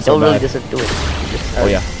bro, I'm doing so it really bad. doesn't do it. Oh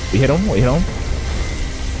yeah, we hit him. We hit him.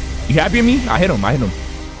 You happy with me? I hit him. I hit him.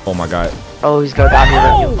 Oh my god. Oh, he's gonna die here.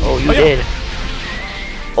 Oh, you Oh, yeah. did.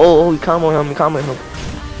 Oh, you comboed him. You comboed him.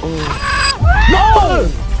 Oh.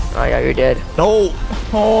 No! Oh yeah, you're dead. No.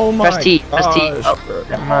 Oh my. Press T. Press T. gosh, Oh, bro.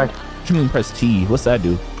 never mind. What you mean press T? What's that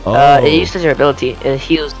do? It uses your ability. It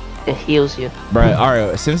heals. It heals you. Bro, all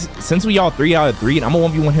right. Since we all 3 out of 3, I'm gonna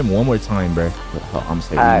 1v1 him one more time, bro. Oh, I'm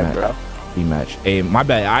saying Alright, rematch. bro. Rematch. Hey, my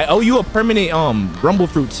bad. I owe you a permanent rumble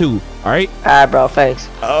fruit too. All right. Alright, bro. Thanks.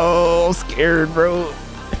 Oh, scared, bro.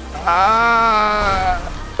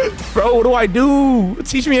 Bro, what do I do?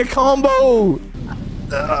 Teach me a combo.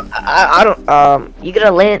 I don't. You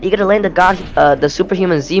gotta land. You gotta land the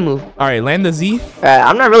superhuman Z move. All right, land the Z. Alright,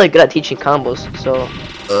 I'm not really good at teaching combos, so.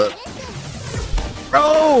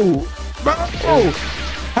 Bro,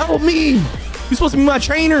 help me. You're supposed to be my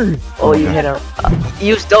trainer. Oh, you hit him.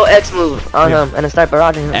 Use Doe X move on him and then start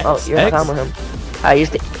barraging him. Oh, you're X? not comboing him. I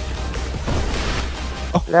used it.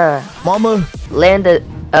 Oh. Nah. Mama. Land the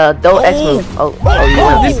Doe X move. Oh, you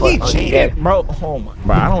want this people. he Oh, you cheated, dead. bro. Oh my,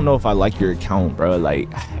 bro. I don't know if I like your account, bro. Like,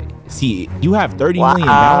 see, you have 30 Wow. million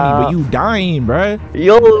bounty, but you dying, bro.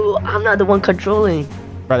 Yo, I'm not the one controlling.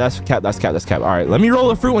 Bro, that's cap. That's cap. That's cap. All right, let me roll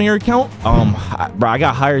a fruit on your account. Bro, I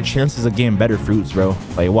got higher chances of getting better fruits, bro.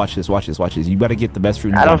 Like, watch this. Watch this. Watch this. You better get the best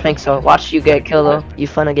fruit. I don't think so. Watch you get killed though. You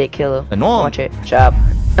finna get killed. I know. Watch it. Job.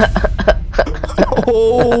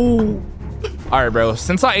 Oh. All right, bro.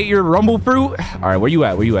 Since I ate your rumble fruit, all right, where you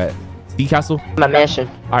at? Where you at? Sea Castle. My mansion.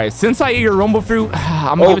 All right, since I ate your rumble fruit,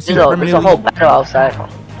 I'm gonna Oh, give it to you there's a permanently. whole battle outside.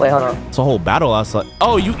 Wait, hold on. It's a whole battle outside.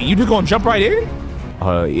 Oh, you just gonna jump right in?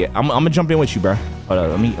 Yeah, I'm gonna jump in with you, bro. Hold up,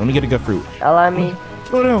 let me get a good fruit. Allow me.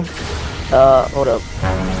 Kill him. Hold up.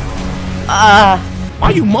 Ah.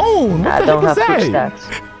 Why you moan? What I the don't heck have is fruit that?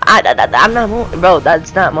 stacks. I'm not moaning, bro.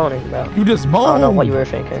 That's not moaning, bro. You just moan. I don't know what you were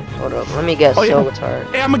thinking. Hold up. Let me guess. Oh, yeah. So it's hard.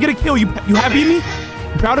 Hey, I'm gonna get a kill. You happy with me?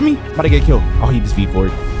 You proud of me? I'm about to get a kill. Oh, he just beat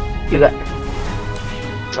forward. You got.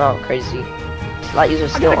 Oh, crazy. Slot user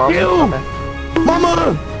still got a on me. kill. Okay.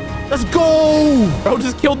 Mama, let's go. Bro,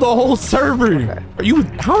 just killed the whole server. Okay.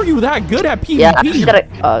 How are you that good at PvP? Yeah, I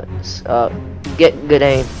just gotta get good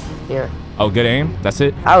aim. Yeah. Oh, good aim. That's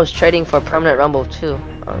it. I was trading for permanent rumble too.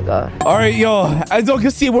 Oh god. All right, yo. As you can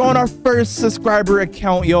see, we're on our first subscriber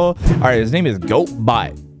account, yo. All right, his name is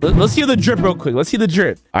GoatBot. Let's see the drip real quick. Let's see the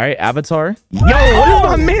drip. All right, avatar. Yo, what is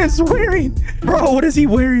my man wearing? Bro, what is he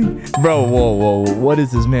wearing? Bro, whoa. What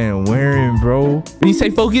is this man wearing, bro? When you say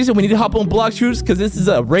focus, we need to hop on Blox shoots because this is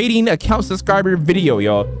a rating account subscriber video,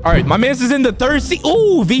 y'all. All right, my man's is in the third seat.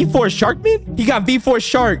 Ooh, V4 Sharkman? He got V4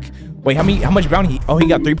 Shark. Wait, how much bounty? Oh, he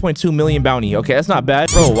got 3.2 million bounty. Okay, that's not bad.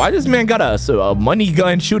 Bro, why this man got a money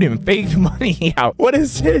gun shooting fake money out? What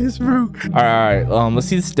is this, bro? All right, let's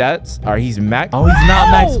see the stats. All right, he's max. Oh, he's not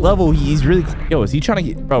max level. He's really... Yo, is he trying to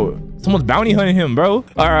get... Bro, Someone's bounty hunting him, bro.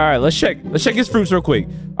 All right, let's check his fruits real quick.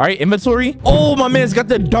 All right, inventory. Oh, my man's got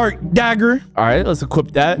the dark dagger. All right, let's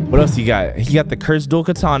equip that. What else he got? He got the cursed dual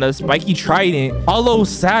katana, spiky trident, hollow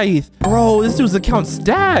scythe. Bro, this dude's account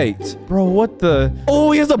stacked. Bro, what the?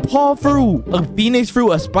 Oh, he has a paw fruit, a phoenix fruit,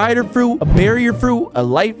 a spider fruit, a barrier fruit, a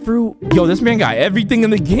light fruit. Yo, this man got everything in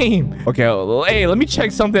the game. Okay, hey, let me check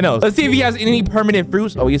something else. Let's see if he has any permanent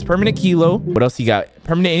fruits. Oh, he has permanent kilo. What else he got?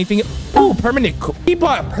 Permanent anything? Oh, permanent. He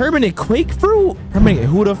bought permanent quake fruit, permanent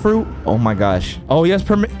huda fruit. Oh my gosh. Oh, he has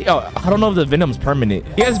permanent. Yo, I don't know if the venom's permanent.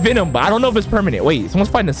 He has venom, but I don't know if it's permanent. Wait, someone's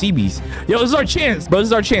fighting the sea beast. Yo, this is our chance, bro. This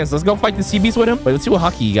is our chance. Let's go fight the sea beast with him. Wait, let's see what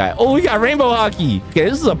hockey he got. Oh, we got rainbow hockey. Okay,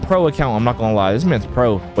 this is a pro account. I'm not gonna lie. This man's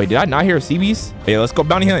pro. Wait, did I not hear a sea beast? Hey, let's go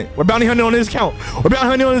bounty hunt. We're bounty hunting on his account. We're bounty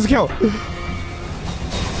hunting on his account.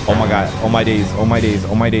 Oh my god. Oh my days. Oh my days.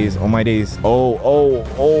 Oh my days. Oh my days.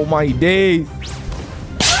 Oh my days.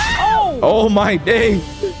 Oh my days.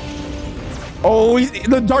 Oh,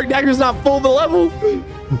 the dark dagger's not full of the level.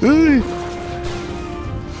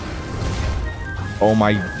 Oh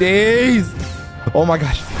my days. Oh my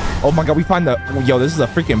gosh. Oh my god, we find the... Yo, this is a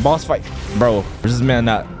freaking boss fight. Bro, where's this man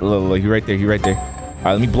not? Look, he right there. He right there. All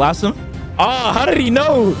right, let me blast him. Ah, how did he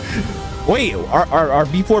know? Wait, our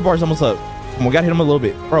B4 bar's almost up. We gotta hit him a little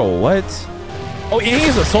bit. Bro, what? Oh, he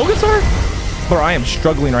has a soul guitar? Bro, I am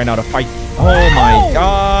struggling right now to fight. Oh my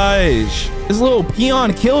gosh. This little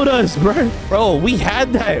peon killed us, bro. Bro, we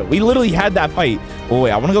had that. We literally had that fight. Oh,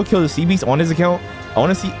 wait, I want to go kill the sea beast on his account. I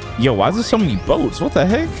want to see. Yo, why is there so many boats? What the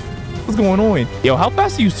heck? What's going on? Yo, how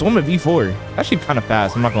fast do you swim at V4? Actually, kind of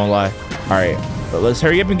fast. I'm not going to lie. All right, let's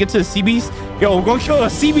hurry up and get to the sea beast. Yo, we're going to kill a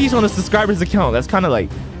sea beast on the subscriber's account. That's kind of like,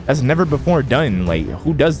 that's never before done. Like,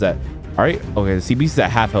 who does that? All right. Okay, the sea beast is at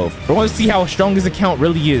half health. I want to see how strong his account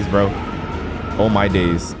really is, bro. Oh, my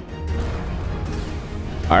days.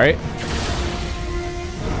 All right.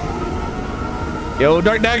 Yo,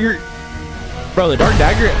 dark dagger. Bro, the dark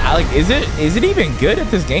dagger, is it even good at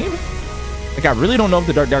this game? Like, I really don't know if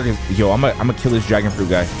the dark dagger is... Yo, I'm gonna kill this dragon fruit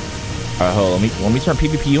guy. All right, hold on. Let me turn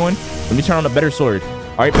PvP on. Let me turn on a better sword.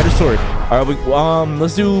 All right, better sword. All right,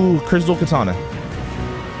 let's do cursed dual katana.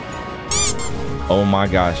 Oh my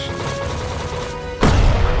gosh.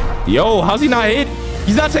 Yo, how's he not hit?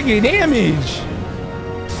 He's not taking damage.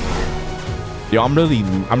 Yo, I'm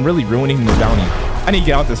really ruining his bounty. I need to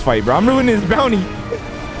get out this fight, bro. I'm ruining his bounty.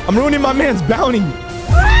 I'm ruining my man's bounty.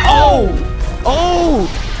 Oh,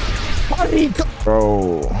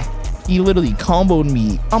 bro, he literally comboed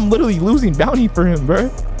me. I'm literally losing bounty for him, bro.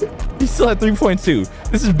 He's still at 3.2.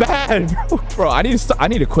 This is bad, bro. I need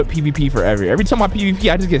to quit PvP forever. Every time I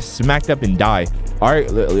PvP, I just get smacked up and die. All right,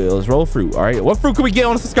 let's roll fruit. All right, what fruit can we get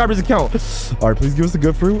on the subscriber's account? All right, please give us a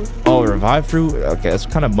good fruit. Oh, revive fruit. Okay, that's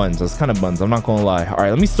kind of buns. That's kind of buns. I'm not gonna lie. All right,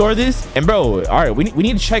 let me store this. And bro, all right, we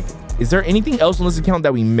need to check. Is there anything else on this account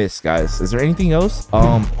that we missed, guys? Is there anything else?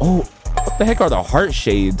 Oh, what the heck are the heart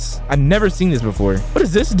shades? I've never seen this before. What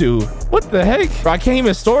does this do? What the heck? Bro, I can't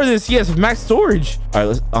even store this. Yes, max storage. All right,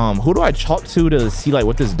 let's who do I talk to see like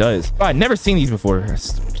what this does? Bro, I've never seen these before.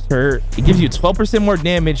 It gives you 12% more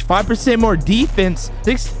damage, 5% more defense.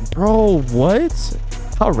 Bro, what?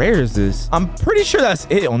 How rare is this? I'm pretty sure that's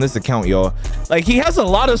it on this account, y'all. Like, he has a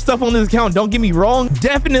lot of stuff on this account. Don't get me wrong.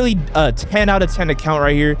 Definitely a 10 out of 10 account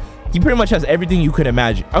right here. He pretty much has everything you could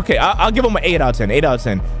imagine. Okay, I'll give him an 8 out of 10. 8 out of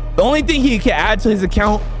 10. The only thing he can add to his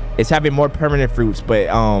account is having more permanent fruits, but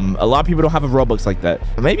a lot of people don't have a Roblox like that.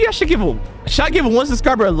 Maybe I should give one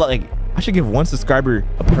subscriber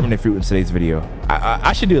a permanent fruit in today's video.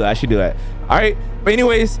 I should do that. I should do that. All right, but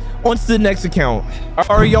anyways, on to the next account.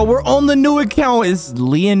 All right, y'all, we're on the new account. It's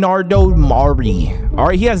Leonardo Mari. All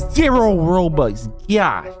right, he has 0 Robux.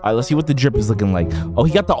 Yeah. All right, let's see what the drip is looking like. Oh,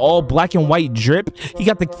 he got the all black and white drip. He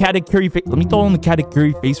got the Katakuri face. Let me throw on the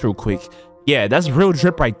Katakuri face real quick. Yeah, that's real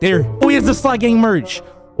drip right there. Oh, he has the Slot Gang merch.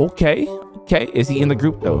 Okay. Is he in the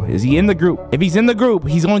group though? Is he in the group? If he's in the group,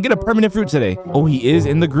 he's gonna get a permanent fruit today. Oh, he is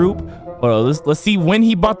in the group. Well, let's see when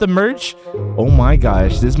he bought the merch. Oh my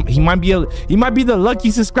gosh, he might be the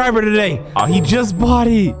lucky subscriber today. Oh, he just bought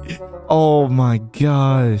it. Oh my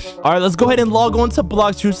gosh. All right, let's go ahead and log on to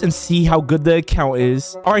Blox and see how good the account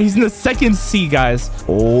is. All right, he's in the second C, guys.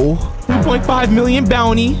 Oh, 3.5 million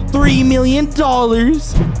bounty, $3 million.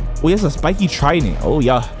 Oh, he has a spiky trident. Oh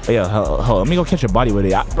yeah. Hold on. Let me go catch a body with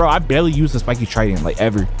it. Bro, I barely use the spiky trident like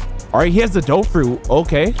ever. All right, he has the dope fruit.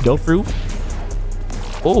 Okay, dope fruit.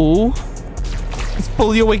 Oh, it's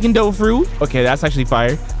fully awakened dope fruit. Okay, that's actually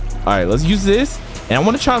fire. All right, let's use this. And I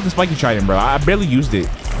want to try out the spiky trident, bro. I barely used it.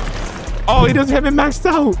 Oh, he doesn't have it maxed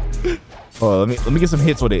out. Oh, let me get some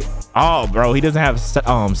hits with it. Oh, bro, he doesn't have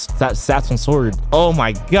stats on sword. Oh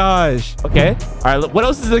my gosh. Okay. All right. What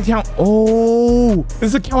else is the account? Oh,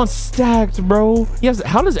 this account's stacked, bro. Yes.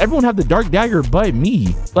 How does everyone have the dark dagger but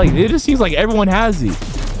me? Like, it just seems like everyone has it.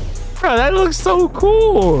 Bro, that looks so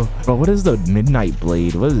cool. Bro, what is the midnight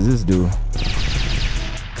blade? What does this do?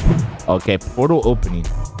 Okay, portal opening.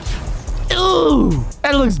 Ooh,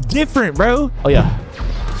 that looks different, bro. Oh yeah.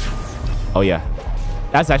 Oh yeah.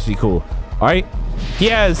 That's actually cool. All right. He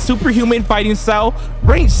has superhuman fighting style,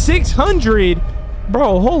 rank 600.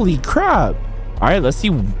 Bro, holy crap. All right, let's see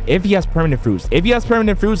if he has permanent fruits. If he has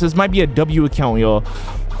permanent fruits, this might be a W account, y'all.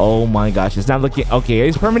 Oh my gosh, it's not looking okay.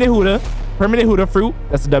 It's permanent Huda fruit.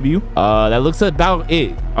 That's a W. That looks about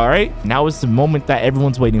it. All right, now it's the moment that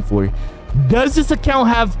everyone's waiting for. Does this account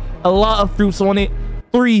have a lot of fruits on it?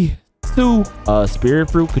 3, 2, spirit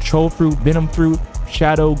fruit, control fruit, venom fruit,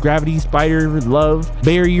 shadow, gravity, spider, love,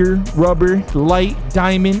 barrier, rubber, light,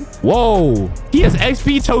 diamond. Whoa, he has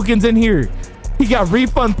XP tokens in here. He got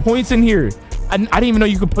refund points in here. I didn't even know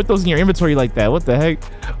you could put those in your inventory like that. What the heck?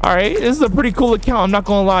 All right, this is a pretty cool account. I'm not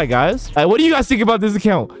gonna lie, guys. What do you guys think about this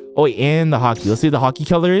account? Oh wait, and the hockey. Let's see what the hockey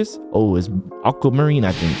color is. Oh, it's aquamarine,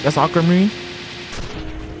 I think. That's aquamarine.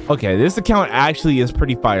 Okay, this account actually is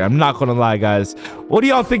pretty fire. I'm not gonna lie, guys. What do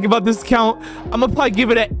y'all think about this account? I'm gonna probably give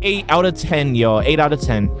it an 8 out of 10, y'all. 8 out of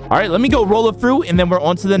 10. All right, let me go roll a fruit, and then we're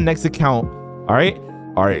on to the next account. All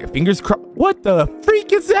right, fingers crossed. What the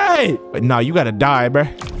freak is that? But nah, you gotta die, bruh.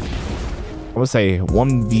 I'm gonna say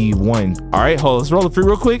 1v1. All right, hold on. Let's roll the fruit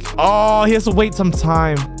real quick. Oh, he has to wait some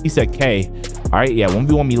time. He said K. All right, yeah,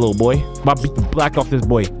 1v1 me, little boy. I'm about to beat the black off this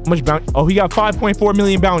boy. How much bounty? Oh, he got 5.4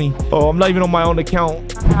 million bounty. Oh, I'm not even on my own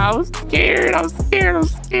account. I'm scared.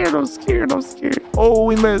 Oh,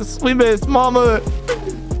 we missed. Mama.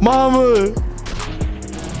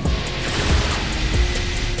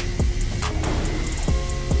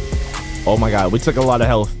 Oh my God, we took a lot of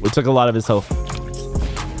health. We took a lot of his health.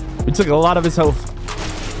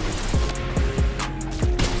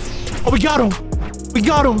 Oh, we got him.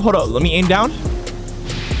 Hold up, let me aim down.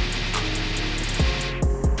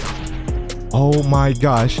 Oh my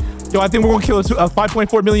gosh. Yo, I think we're gonna kill a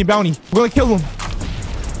 5.4 million bounty. We're gonna kill him.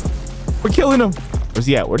 We're killing him. Where's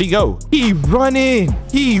he at? Where'd he go? He running.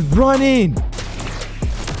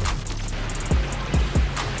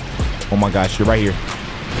 Oh my gosh, you're right here.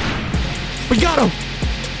 We got him.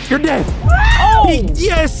 You're dead. Oh!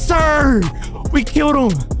 Yes, sir. We killed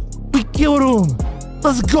him.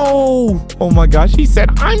 Let's go. Oh my gosh. He said,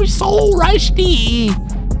 I'm so rusty.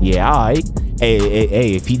 Yeah, all right.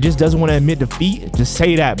 Hey, if he just doesn't want to admit defeat, just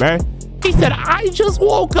say that, man. He said, I just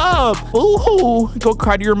woke up. Ooh, go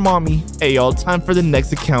cry to your mommy. Hey, y'all, time for the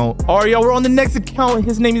next account. All right, y'all, we're on the next account.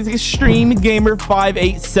 His name is Extreme Gamer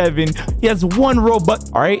 587. He has 1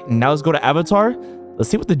 robot. All right, now let's go to Avatar. Let's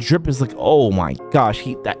see what the drip is like. Oh my gosh,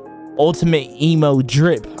 that ultimate emo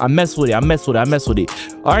drip. I mess with it.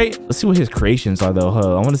 All right, let's see what his creations are though.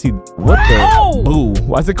 I want to see what the boo.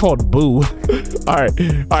 Why is it called boo? All right,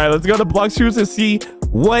 let's go to Blox shoes and see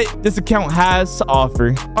what this account has to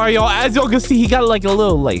offer. All right, y'all, as y'all can see, he got like a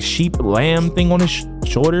little like sheep lamb thing on his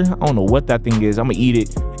shoulder. I don't know what that thing is. I'm gonna eat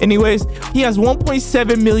it. Anyways, he has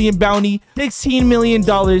 1.7 million bounty, $16 million,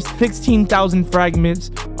 16,000 fragments.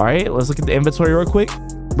 All right, let's look at the inventory real quick.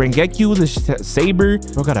 Rengekyu, the saber.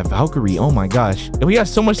 Bro, got a Valkyrie. Oh my gosh. And we got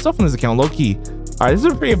so much stuff on this account, low-key. All right, this is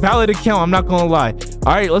a pretty valid account. I'm not gonna lie.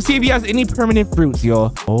 All right, let's see if he has any permanent fruits,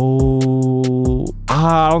 y'all. Oh,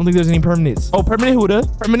 I don't think there's any permanents. Oh, permanent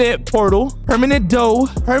Huda, permanent portal, permanent doe,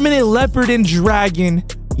 permanent leopard and dragon.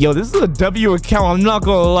 Yo, this is a W account. I'm not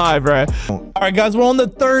gonna lie, bro. All right, guys, we're on the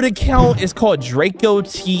 3rd account. It's called Draco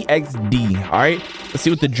TXD. All right, let's see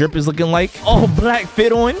what the drip is looking like. Oh, black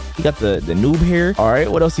fit on. He got the noob hair. All right,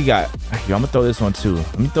 what else he got? Yo, I'm gonna throw this one too.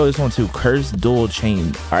 Let me throw this one too. Cursed dual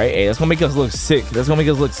chain. All right, hey, that's gonna make us look sick. That's gonna make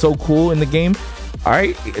us look so cool in the game. All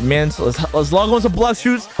right, man, so let's log on to Blox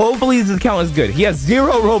Shoots. Hopefully his account is good. He has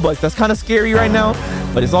 0 Robux. That's kind of scary right now,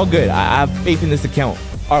 but it's all good. I have faith in this account.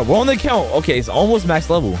 All right, we're on the account. Okay, it's almost max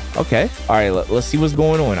level. Okay. All right, let's see what's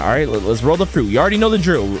going on. All right, let's roll the fruit. You already know the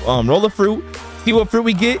drill. Roll the fruit. See what fruit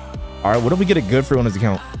we get. All right, what if we get a good fruit on his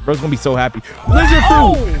account? Bro's gonna be so happy. Blizzard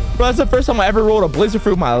fruit. Bro, that's the first time I ever rolled a blizzard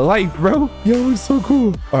fruit in my life, bro. Yo, it's so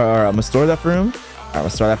cool. All right, I'm gonna store that for him. All right, I'm gonna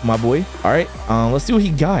store that for my boy. All right, let's see what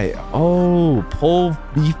he got. Oh, pole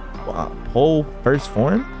beef, pole first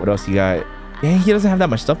form. What else he got? Dang, he doesn't have that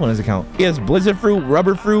much stuff on his account. He has blizzard fruit,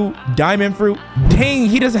 rubber fruit, diamond fruit. Dang,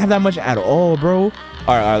 he doesn't have that much at all, bro.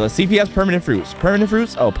 All right, let's see if he has permanent fruits. Permanent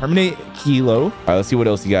fruits. Oh, permanent kilo. All right, let's see what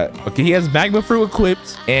else he got. Okay, he has magma fruit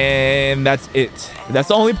equipped, and that's it. That's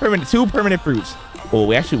the only 2 permanent fruits. Well,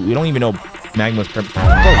 we don't even know Magma's permanent. Bro,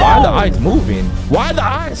 why are the eyes moving? Why are the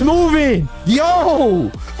eyes moving? Yo,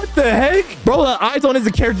 what the heck? Bro, the eyes on his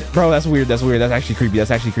character. Bro, that's weird. That's weird. That's actually creepy.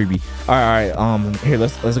 That's actually creepy. All right. Here,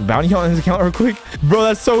 let's bounty on his account real quick. Bro,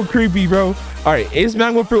 that's so creepy, bro. All right, is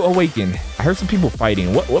Magma Fruit awakened? I heard some people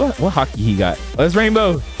fighting. What hockey he got? Oh, that's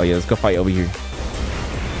Rainbow. Oh yeah, let's go fight over here.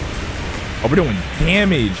 Oh, we're doing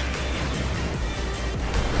damage.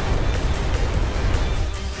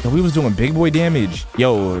 Yo, we was doing big boy damage.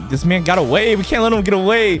 Yo, this man got away. We can't let him get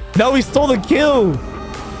away. No, he stole the kill.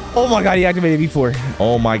 Oh my god, he activated V4.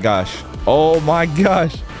 Oh my gosh. Oh my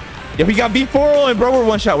gosh. Yo, he got V4 on, bro. We're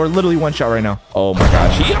one shot. We're literally one shot right now. Oh my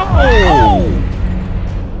gosh. Yo!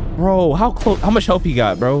 Bro, how close? How much health he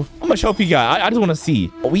got, bro? How much health he got? I just want to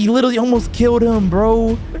see. We literally almost killed him,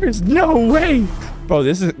 bro. There's no way. Bro,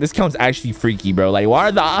 this count's actually freaky, bro. Like, why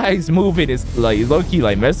are the eyes moving? It's like low-key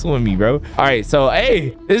like messing with me, bro. All right, so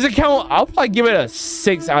hey, this account, I'll probably give it a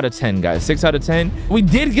 6 out of 10, guys. 6 out of 10. We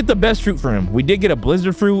did get the best fruit for him. We did get a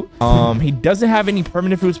blizzard fruit. He doesn't have any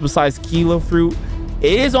permanent fruits besides kilo fruit.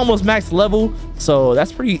 It is almost max level, so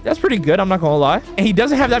that's pretty good. I'm not gonna lie. And he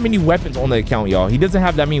doesn't have that many weapons on the account, y'all. He doesn't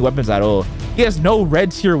have that many weapons at all. He has no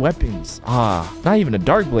red tier weapons. Not even a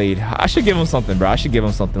dark blade. I should give him something, bro. I should give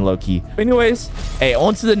him something low key. Anyways, hey,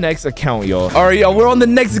 on to the next account, y'all. All right, y'all, we're on the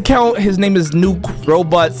next account. His name is Nuke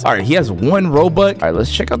Robots. All right, he has 1 robot. All right,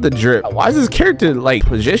 let's check out the drip. Why is this character like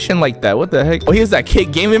positioned like that? What the heck? Oh, he has that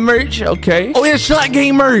Kid Gaming merch. Okay. Oh, he has Schlatt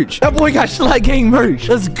Gang merch. That boy got Schlatt Gang merch.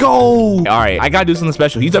 Let's go. All right, I gotta do something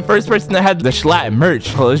special. He's the first person that had the Schlatt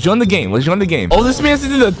merch. Oh, let's join the game. Let's join the game. Oh, this man's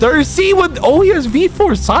in the 3rd seat with. Oh, he has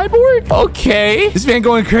V4 Cyborg. Okay, this man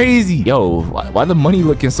going crazy. Yo, why the money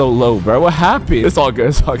looking so low, bro? What happened? It's all good.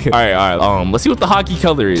 It's all good. All right. Let's see what the hockey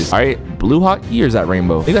color is. All right, blue hockey, or is that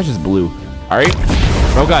rainbow? I think that's just blue. All right,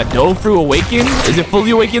 bro got Doe Fruit Awakened. Is it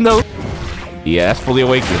fully awakened though? Yeah, that's fully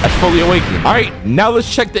awakened. That's fully awakened. All right, now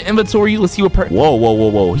let's check the inventory. Let's see what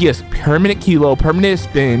whoa. He has permanent kilo, permanent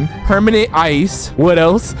spin, permanent ice. What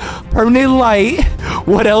else? Permanent light.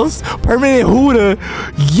 What else? Permanent Huda.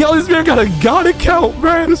 Yo, this man got a god account,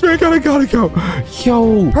 bro. This man got a god account.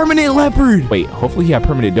 Yo, permanent leopard. Wait, hopefully he had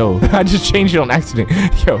permanent doe. I just changed it on accident.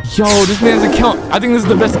 Yo, this man's account. I think this is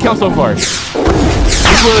the best account so far. This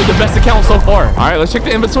is literally the best account so far. All right, let's check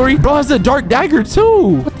the inventory. Bro has a dark dagger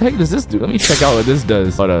too. What the heck does this do? Let me check out what this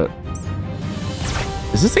does. Hold up.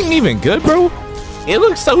 Is this thing even good, bro? It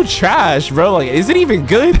looks so trash, bro. Like, is it even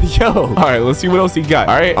good? Yo. All right, let's see what else he got.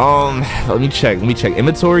 All right. Let me check.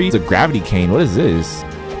 Inventory. It's a gravity cane. What is this?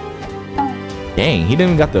 Dang, he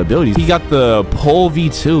didn't even got the abilities. He got the pole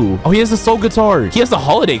V2. Oh, he has a soul guitar. He has the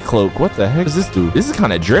holiday cloak. What the heck does this do? This is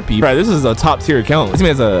kind of drippy. Bro, this is a top tier account. This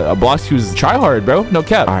man has a Blox who's try hard, bro. No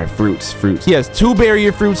cap. All right, fruits. He has 2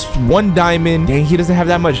 barrier fruits, 1 diamond. Dang, he doesn't have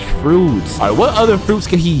that much fruits. All right, what other fruits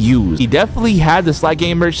can he use? He definitely had the Schlatt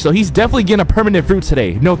Game merch, so he's definitely getting a permanent fruit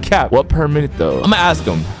today. No cap. What permanent though? I'm gonna ask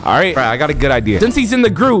him. All right, I got a good idea. Since he's in the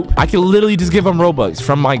group, I can literally just give him Robux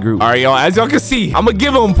from my group. All right, y'all, as y'all can see, I'm gonna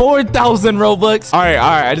give him 4,000 Robux. All right.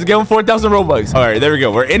 I just gave him 4,000 Robux. All right, there we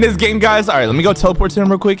go. We're in this game, guys. All right, let me go teleport to him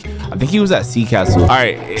real quick. I think he was at Sea Castle. All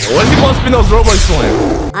right, what is he supposed to spend those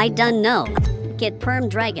Robux on? I done know. Get perm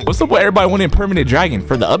dragon. What's up with everybody wanting permanent dragon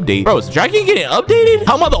for the update? Bro, is dragon getting updated?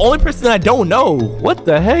 How am I the only person that don't know? What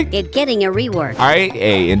the heck? It getting a rework. All right,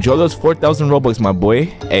 hey, enjoy those 4,000 Robux, my boy.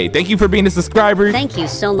 Hey, thank you for being a subscriber. Thank you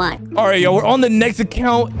so much. All right, yo, we're on the next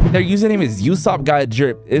account. Their username is Usopp Guy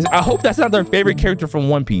Drip. I hope that's not their favorite character from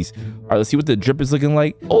One Piece. All right, let's see what the drip is looking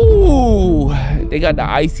like. Oh, they got the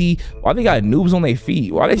icy. Why they got noobs on their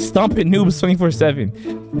feet? Why they stomping noobs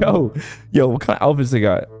 24/7? Yo, what kind of outfits they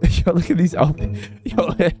got? Yo, look at these outfits.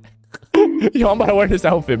 Yo, I'm about to wear this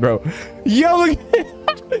outfit, bro. Yo, look at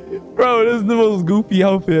it. Bro, this is the most goofy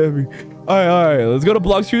outfit ever. All right, let's go to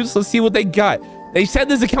Blox Shoes. Let's see what they got. They said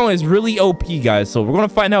this account is really OP, guys, so we're gonna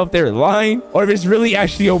find out if they're lying or if it's really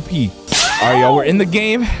actually OP. All right, y'all, we're in the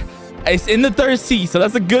game. It's in the 3rd seat, so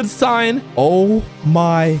that's a good sign. Oh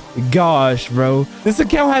my gosh, bro. This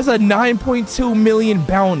account has a 9.2 million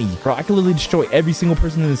bounty. Bro, I can literally destroy every single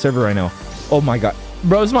person in the server right now. Oh my god.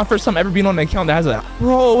 Bro, this is my first time ever being on an account that has a...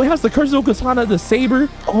 Bro, it has the Curse of Katana, the saber.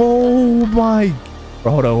 Oh my...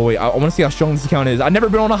 Bro, hold on, wait. I want to see how strong this account is. I've never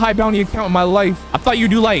been on a high bounty account in my life. I thought you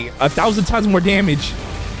do like 1,000 times more damage.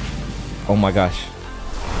 Oh my gosh.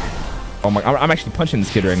 Oh my... I'm actually punching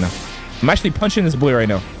this kid right now. I'm actually punching this boy right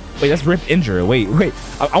now. Wait, that's Rip Injure. Wait.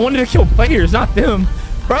 I wanted to kill players, not them.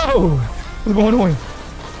 Bro, what's going on?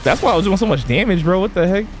 That's why I was doing so much damage, bro. What the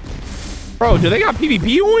heck? Bro, do they got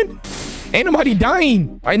PvP on? Ain't nobody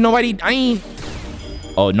dying. Ain't nobody dying.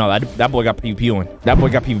 Oh, no, that boy got PvP on. That boy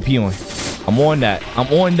got PvP on. I'm on that.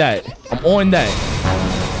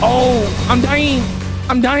 Oh, I'm dying.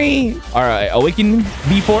 I'm dying. All right, awaken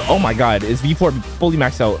V4. Oh my God, is V4 fully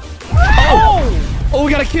maxed out? Oh,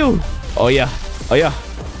 we got a kill. Oh yeah. Oh yeah.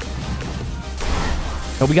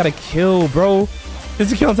 No, we got a kill, bro.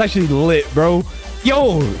 This account's actually lit, bro.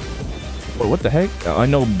 Yo. Wait, what the heck? I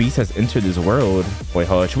know Beast has entered this world. Wait,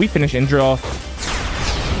 hold on. Should we finish Indra off?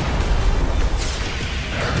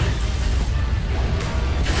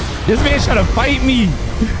 This man's trying to fight me.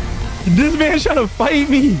 This man's trying to fight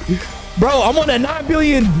me. Bro, I'm on a 9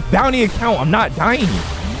 billion bounty account. I'm not dying.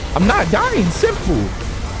 I'm not dying. Simple.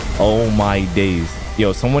 Oh my days.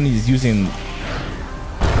 Yo, someone is using...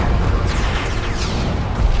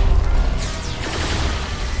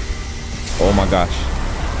 Oh my gosh.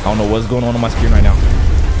 I don't know what's going on my screen right now.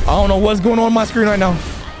 I don't know what's going on my screen right now.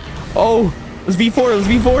 Oh, it's V4. It's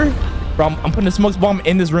V4. Bro, I'm putting a smoke bomb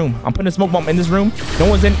in this room. I'm putting a smoke bomb in this room. No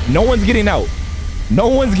one's in. No one's getting out. No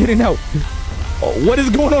one's getting out. Oh, what is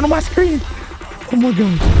going on my screen? Oh my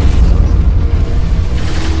God.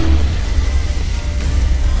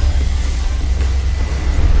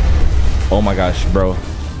 Oh my gosh, bro.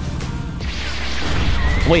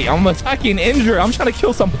 Wait, I'm attacking Indra. I'm trying to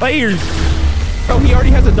kill some players. Bro, he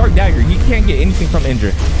already has a dark dagger. He can't get anything from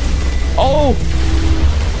Indra. Oh.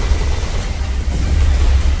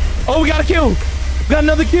 Oh, we got a kill. We got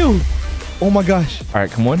another kill. Oh my gosh. All right,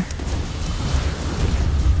 come on.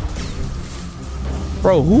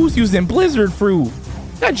 Bro, who's using blizzard fruit?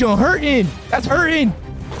 That junk hurting. That's hurting.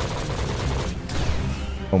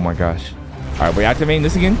 Oh my gosh. All right, we're activating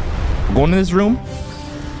this again. We're going to this room.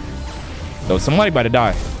 Yo, somebody about to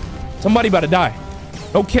die. Somebody about to die.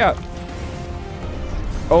 No cap.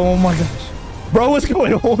 Oh my gosh. Bro, what's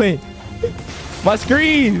going on? My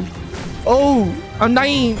screen. Oh, I'm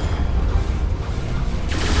dying.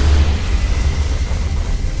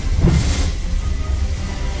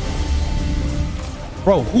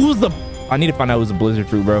 Bro, who's the... I need to find out who's the blizzard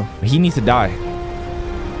fruit, bro. He needs to die.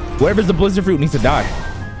 Whoever's the blizzard fruit needs to die.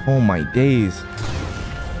 Oh my days.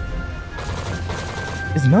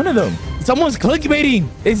 It's none of them. Someone's clickbaiting.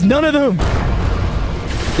 It's none of them.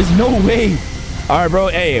 There's no way. All right, bro.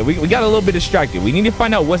 Hey, we got a little bit distracted. We need to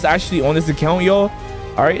find out what's actually on this account, y'all.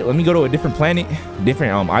 All right, let me go to a different planet,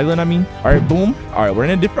 different island, I mean. All right, boom. All right, we're in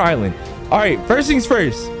a different island. All right, first things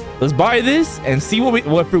first. Let's buy this and see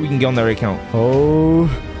what fruit we can get on their account. Oh,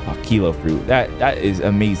 kilo fruit. That is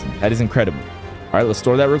amazing. That is incredible. All right, let's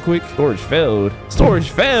store that real quick. Storage failed. Storage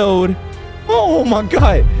failed. Oh my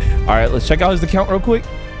God. All right, let's check out his account real quick.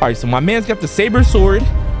 All right, so my man's got the saber sword,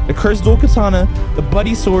 the cursed dual katana, the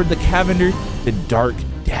buddy sword, the cavender, the dark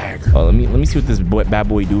dagger. Oh, let me see what this bad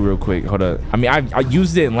boy do real quick. Hold up. I mean, I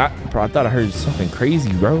used it in bro, I thought I heard something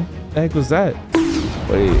crazy, bro. What the heck was that?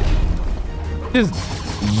 Wait. This...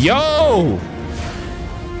 Yo!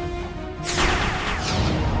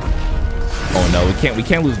 Oh no, we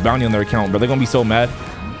can't lose bounty on their account, bro. They're gonna be so mad.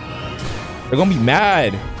 They're gonna be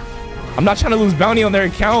mad. I'm not trying to lose bounty on their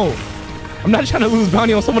account. I'm not trying to lose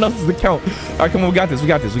bounty on someone else's account. All right, come on, we got this. We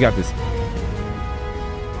got this. We got this.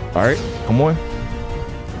 All right, come on.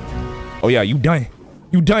 Oh yeah, you done.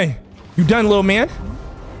 You done. You done, little man.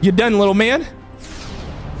 You done, little man.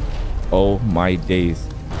 Oh my days.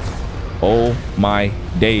 Oh my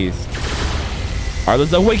days. All right,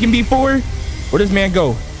 let's awaken V4. Where does man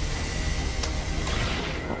go?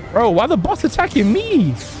 Bro, why the boss attacking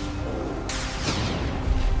me?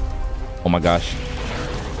 Oh my gosh.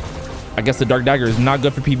 I guess the dark dagger is not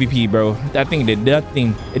good for PvP, bro. That thing did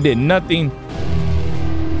nothing. It did nothing.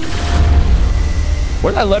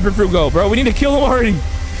 Where'd that leopard fruit go, bro? We need to kill him already.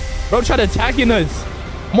 Bro, try to attacking us.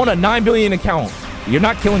 I'm on a 9 billion account. You're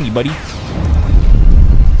not killing me, buddy.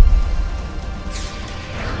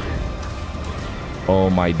 Oh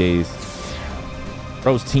my days.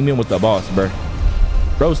 Bro's teaming with the boss, bro.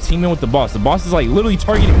 Bro's teaming with the boss. The boss is like literally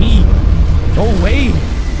targeting me. No way.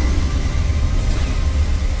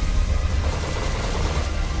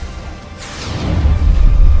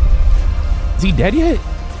 Is he dead yet?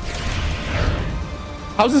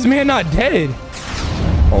 How's this man not dead?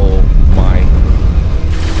 Oh my.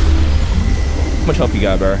 How much health you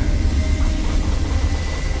got, bro?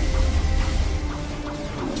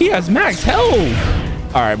 He has max health.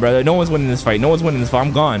 All right, brother. No one's winning this fight. No one's winning this fight.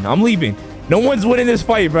 I'm gone. I'm leaving. No one's winning this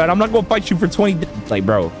fight, bro. I'm not gonna fight you for 20. Like,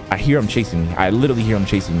 bro, I hear him chasing me. I literally hear him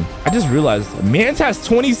chasing me. I just realized Mans has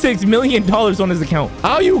 $26 million on his account.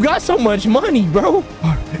 How you got so much money, bro?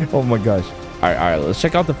 Oh my gosh. All right. Let's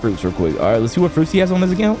check out the fruits real quick. All right, let's see what fruits he has on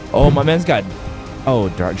his account. Oh, my man's got, oh,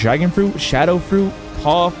 dragon fruit, shadow fruit,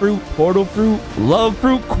 paw fruit, portal fruit, love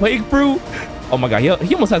fruit, quake fruit. Oh my God,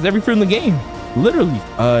 he almost has every fruit in the game. Literally.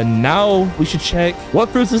 Now we should check. What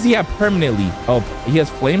fruits does he have permanently? Oh, he has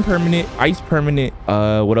flame permanent, ice permanent.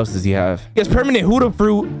 What else does he have? He has permanent Huda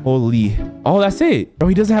fruit. Holy. Oh, that's it. Bro,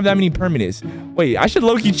 he doesn't have that many permanents. Wait, I should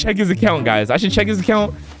low-key check his account, guys. I should check his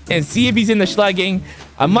account and see if he's in the Schlag gang.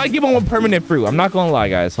 I might give him a permanent fruit. I'm not gonna lie,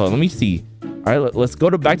 guys. Hold on, let me see. All right, let's go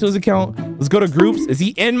back to his account. Let's go to groups. Is he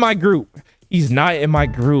in my group? He's not in my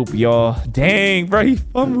group, y'all. Dang, bro, he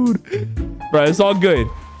fumbled. Bro, it's all good.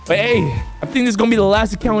 But hey, I think this is gonna be the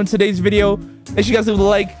last account in today's video. Make sure you guys leave a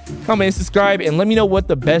like, comment, and subscribe, and let me know what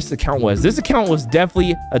the best account was. This account was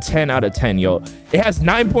definitely a 10 out of 10, yo. It has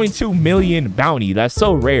 9.2 million bounty. That's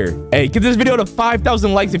so rare. Hey, give this video to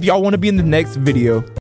 5,000 likes if y'all want to be in the next video.